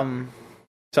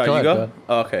 Sorry, go you ahead, go. go ahead.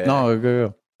 Oh, okay. No,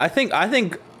 go. I think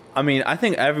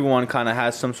everyone kind of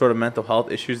has some sort of mental health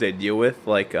issues they deal with.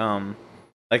 I've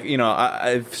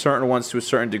certain ones to a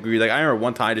certain degree. Like I remember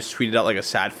one time I just tweeted out like a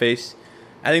sad face.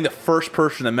 I think the first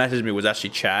person that messaged me was actually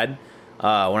Chad when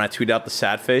I tweeted out the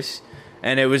sad face,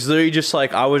 and it was literally just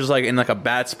like I was like in like a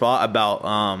bad spot about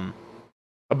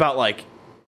like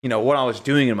what I was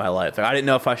doing in my life. Like I didn't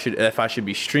know if I should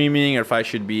be streaming or if I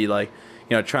should be like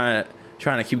trying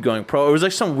to keep going pro. It was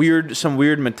like some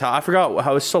weird mental. I forgot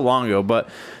how it was so long ago, but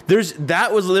there's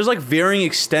like varying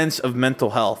extents of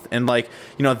mental health, and like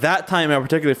that time in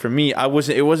particular for me,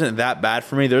 it wasn't that bad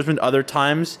for me. There's been other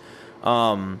times,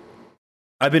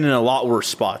 I've been in a lot worse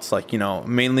spots, like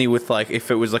mainly with like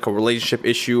if it was like a relationship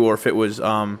issue or if it was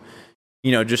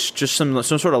just some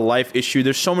sort of life issue.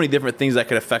 There's so many different things that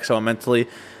could affect someone mentally,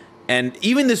 and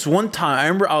even this one time, I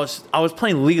remember I was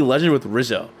playing League of Legends with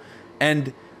Rizzo,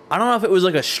 and I don't know if it was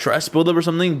like a stress buildup or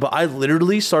something, but I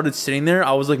literally started sitting there.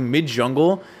 I was like mid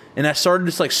jungle, and I started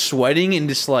just like sweating and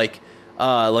just like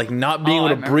not being able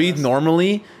to breathe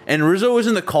normally. And Rizzo was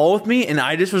in the call with me, and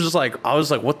I just was just like, I was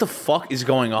like, what the fuck is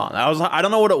going on? I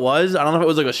don't know what it was. I don't know if it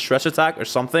was like a stress attack or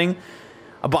something.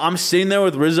 But I'm sitting there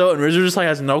with Rizzo, and Rizzo just like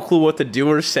has no clue what to do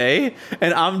or say,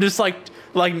 and I'm just like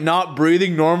not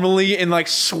breathing normally and like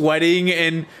sweating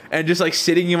and just like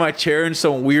sitting in my chair in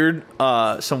some weird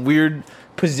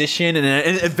position, and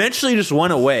it eventually just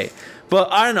went away.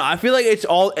 But I don't know. I feel like it's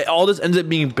all this ends up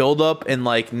being build up and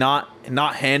like not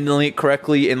handling it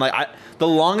correctly. And like the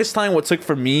longest time what took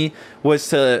for me was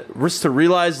to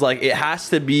realize like it has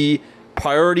to be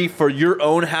priority for your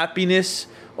own happiness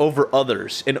over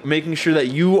others, and making sure that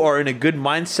you are in a good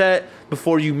mindset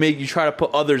before you try to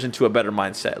put others into a better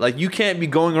mindset. Like you can't be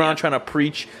going around trying to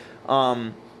preach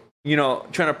to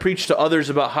others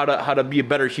about how to be a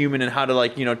better human and how to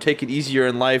like take it easier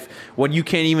in life when you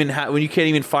can't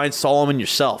even find Solomon in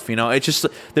yourself. It's just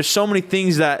there's so many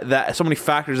things that so many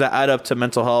factors that add up to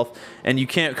mental health, and you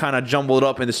can't kind of jumble it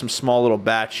up into some small little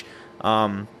batch.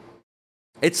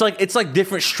 It's like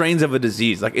different strains of a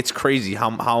disease. Like it's crazy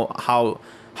how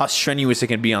strenuous it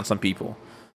can be on some people.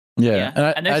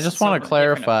 Yeah. And I just want to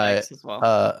clarify well.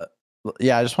 I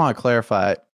just want to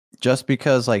clarify, just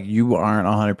because like you aren't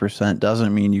 100%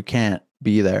 doesn't mean you can't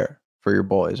be there for your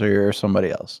boys or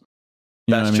somebody else.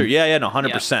 That's true. Yeah, no,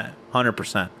 100%.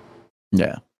 100%.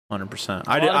 Yeah. 100%. A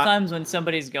lot of times when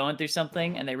somebody's going through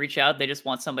something and they reach out, they just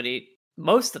want somebody,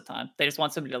 most of the time, they just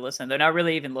want somebody to listen. They're not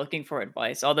really even looking for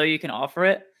advice, although you can offer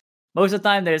it. Most of the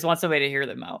time, they just want somebody to hear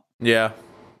them out. Yeah.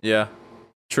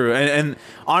 True. And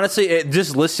honestly,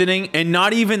 just listening and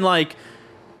not even like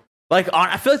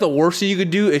I feel like the worst thing you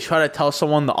could do is try to tell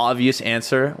someone the obvious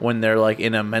answer when they're like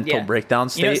in a mental breakdown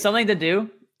state. Something to do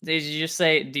is you just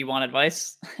say, "Do you want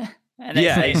advice?" And they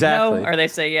say exactly. no, or they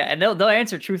say yeah, and they'll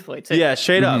answer truthfully too. Yeah,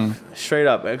 straight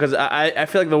up. Because I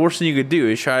feel like the worst thing you could do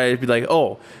is try to be like,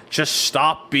 "Oh, just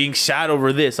stop being sad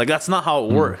over this." Like that's not how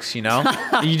it works, You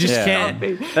just can't.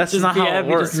 That's just not how it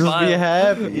works. Just be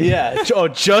happy. Yeah.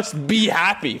 Just be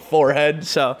happy. Forehead.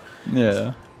 So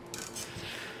yeah.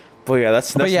 But yeah,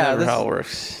 that's never how it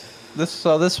works. This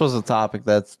was a topic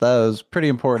that was pretty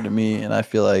important to me, and I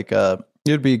feel like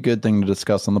it'd be a good thing to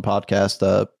discuss on the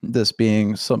podcast. This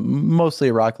being mostly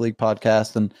a Rocket League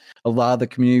podcast, and a lot of the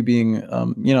community being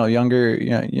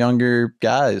younger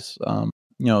guys,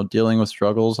 dealing with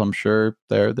struggles. I'm sure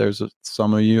there's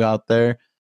some of you out there,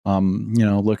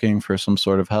 looking for some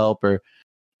sort of help or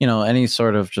any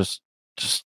sort of just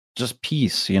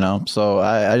peace, so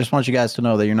I just want you guys to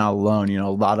know that you're not alone.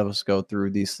 A lot of us go through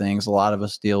these things, a lot of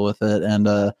us deal with it, and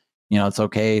it's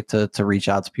okay to reach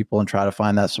out to people and try to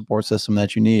find that support system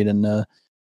that you need. And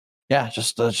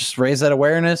just raise that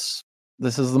awareness.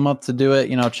 This is the month to do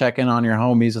it. Check in on your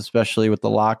homies, especially with the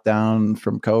lockdown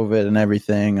from COVID and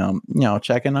everything.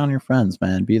 Check in on your friends,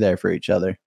 man. Be there for each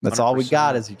other. That's 100%. All we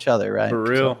got is each other, right? For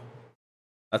real.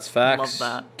 That's facts.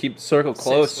 Love that. Keep the circle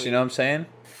close, you know what I'm saying?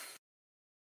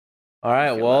 All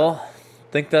right, well,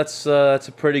 I think that's a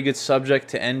pretty good subject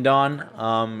to end on.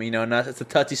 It's a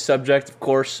touchy subject, of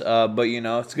course, but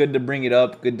it's good to bring it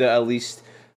up. Good to at least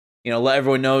let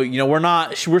everyone know.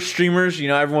 We're streamers.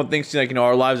 Everyone thinks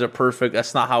our lives are perfect.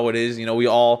 That's not how it is. We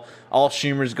all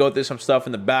streamers go through some stuff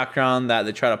in the background that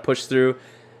they try to push through,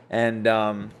 and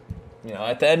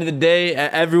At the end of the day,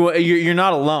 everyone you're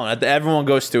not alone. Everyone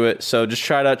goes through it. So just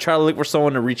try to look for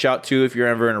someone to reach out to if you're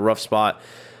ever in a rough spot.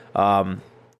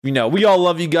 We all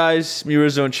love you guys. Me,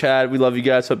 Rizzo, and Chad. We love you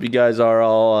guys. Hope you guys are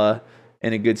all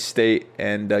in a good state.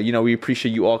 And we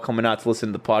appreciate you all coming out to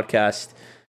listen to the podcast.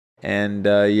 And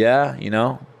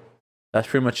that's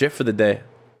pretty much it for the day.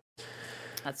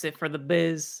 That's it for the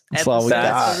biz. That's all we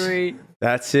got.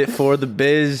 That's it for the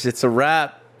biz. It's a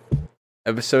wrap.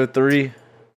 Episode 3.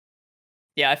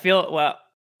 Yeah, I feel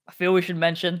we should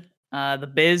mention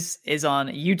the biz is on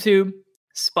YouTube,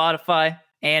 Spotify,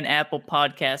 and Apple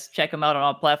Podcasts. Check them out on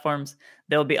all platforms.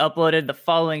 They'll be uploaded the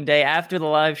following day after the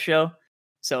live show.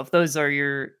 So if those are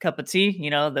your cup of tea,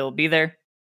 they'll be there.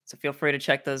 So feel free to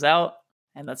check those out.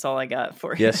 And that's all I got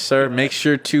for you. Yes, sir. Make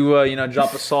sure to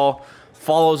drop us all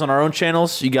follows on our own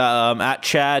channels. You got at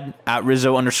Chad, at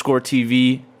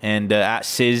Rizzo_TV, and at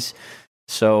Sizz.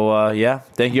 So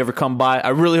thank you for coming by. I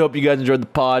really hope you guys enjoyed the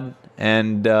pod,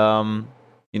 and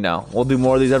we'll do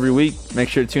more of these every week. Make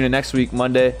sure to tune in next week,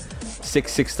 Monday,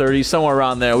 6:30, somewhere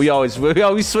around there. We always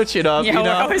switch it up. Yeah,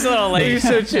 we're always a little late. We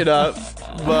switch it up,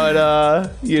 but All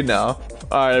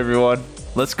right, everyone.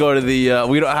 Let's go to the.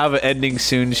 We don't have an ending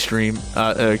soon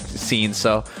scene,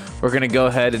 so we're gonna go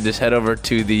ahead and just head over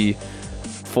to the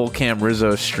full cam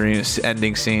Rizzo stream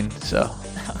ending scene. So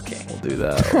okay, we'll do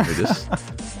that. Let me just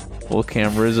full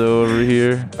cam Rizzo over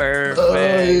here. Perfect. All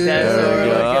right,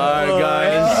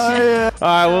 guys. All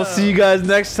right, we'll see you guys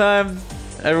next time.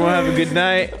 Everyone have a good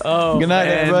night. Good night,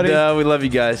 everybody. We love you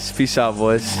guys. Peace out,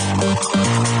 boys.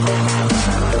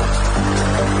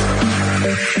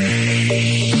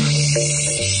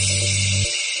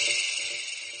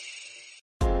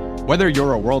 Whether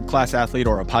you're a world-class athlete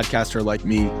or a podcaster like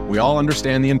me, we all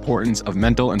understand the importance of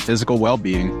mental and physical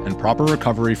well-being and proper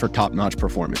recovery for top-notch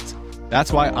performance.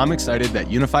 That's why I'm excited that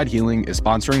Unified Healing is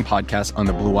sponsoring podcasts on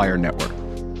the Blue Wire Network.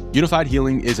 Unified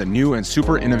Healing is a new and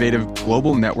super innovative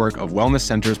global network of wellness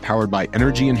centers powered by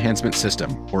Energy Enhancement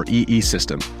System, or EE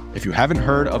System. If you haven't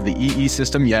heard of the EE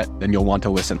System yet, then you'll want to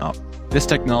listen up. This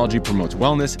technology promotes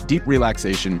wellness, deep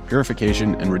relaxation,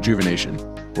 purification, and rejuvenation.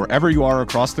 Wherever you are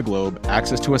across the globe,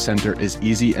 access to a center is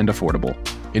easy and affordable.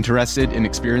 Interested in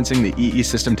experiencing the EE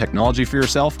System technology for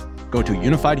yourself? Go to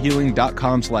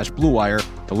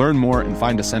unifiedhealing.com/bluewire to learn more and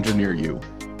find a center near you.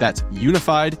 That's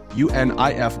unified,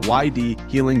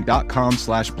 UNIFYD,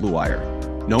 healing.com/bluewire.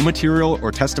 No material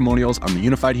or testimonials on the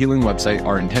Unified Healing website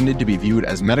are intended to be viewed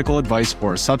as medical advice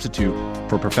or a substitute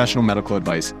for professional medical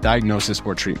advice, diagnosis,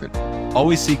 or treatment.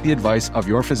 Always seek the advice of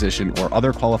your physician or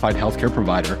other qualified healthcare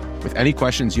provider with any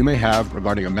questions you may have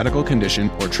regarding a medical condition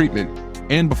or treatment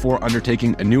and before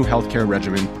undertaking a new healthcare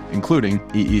regimen, including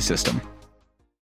EE System.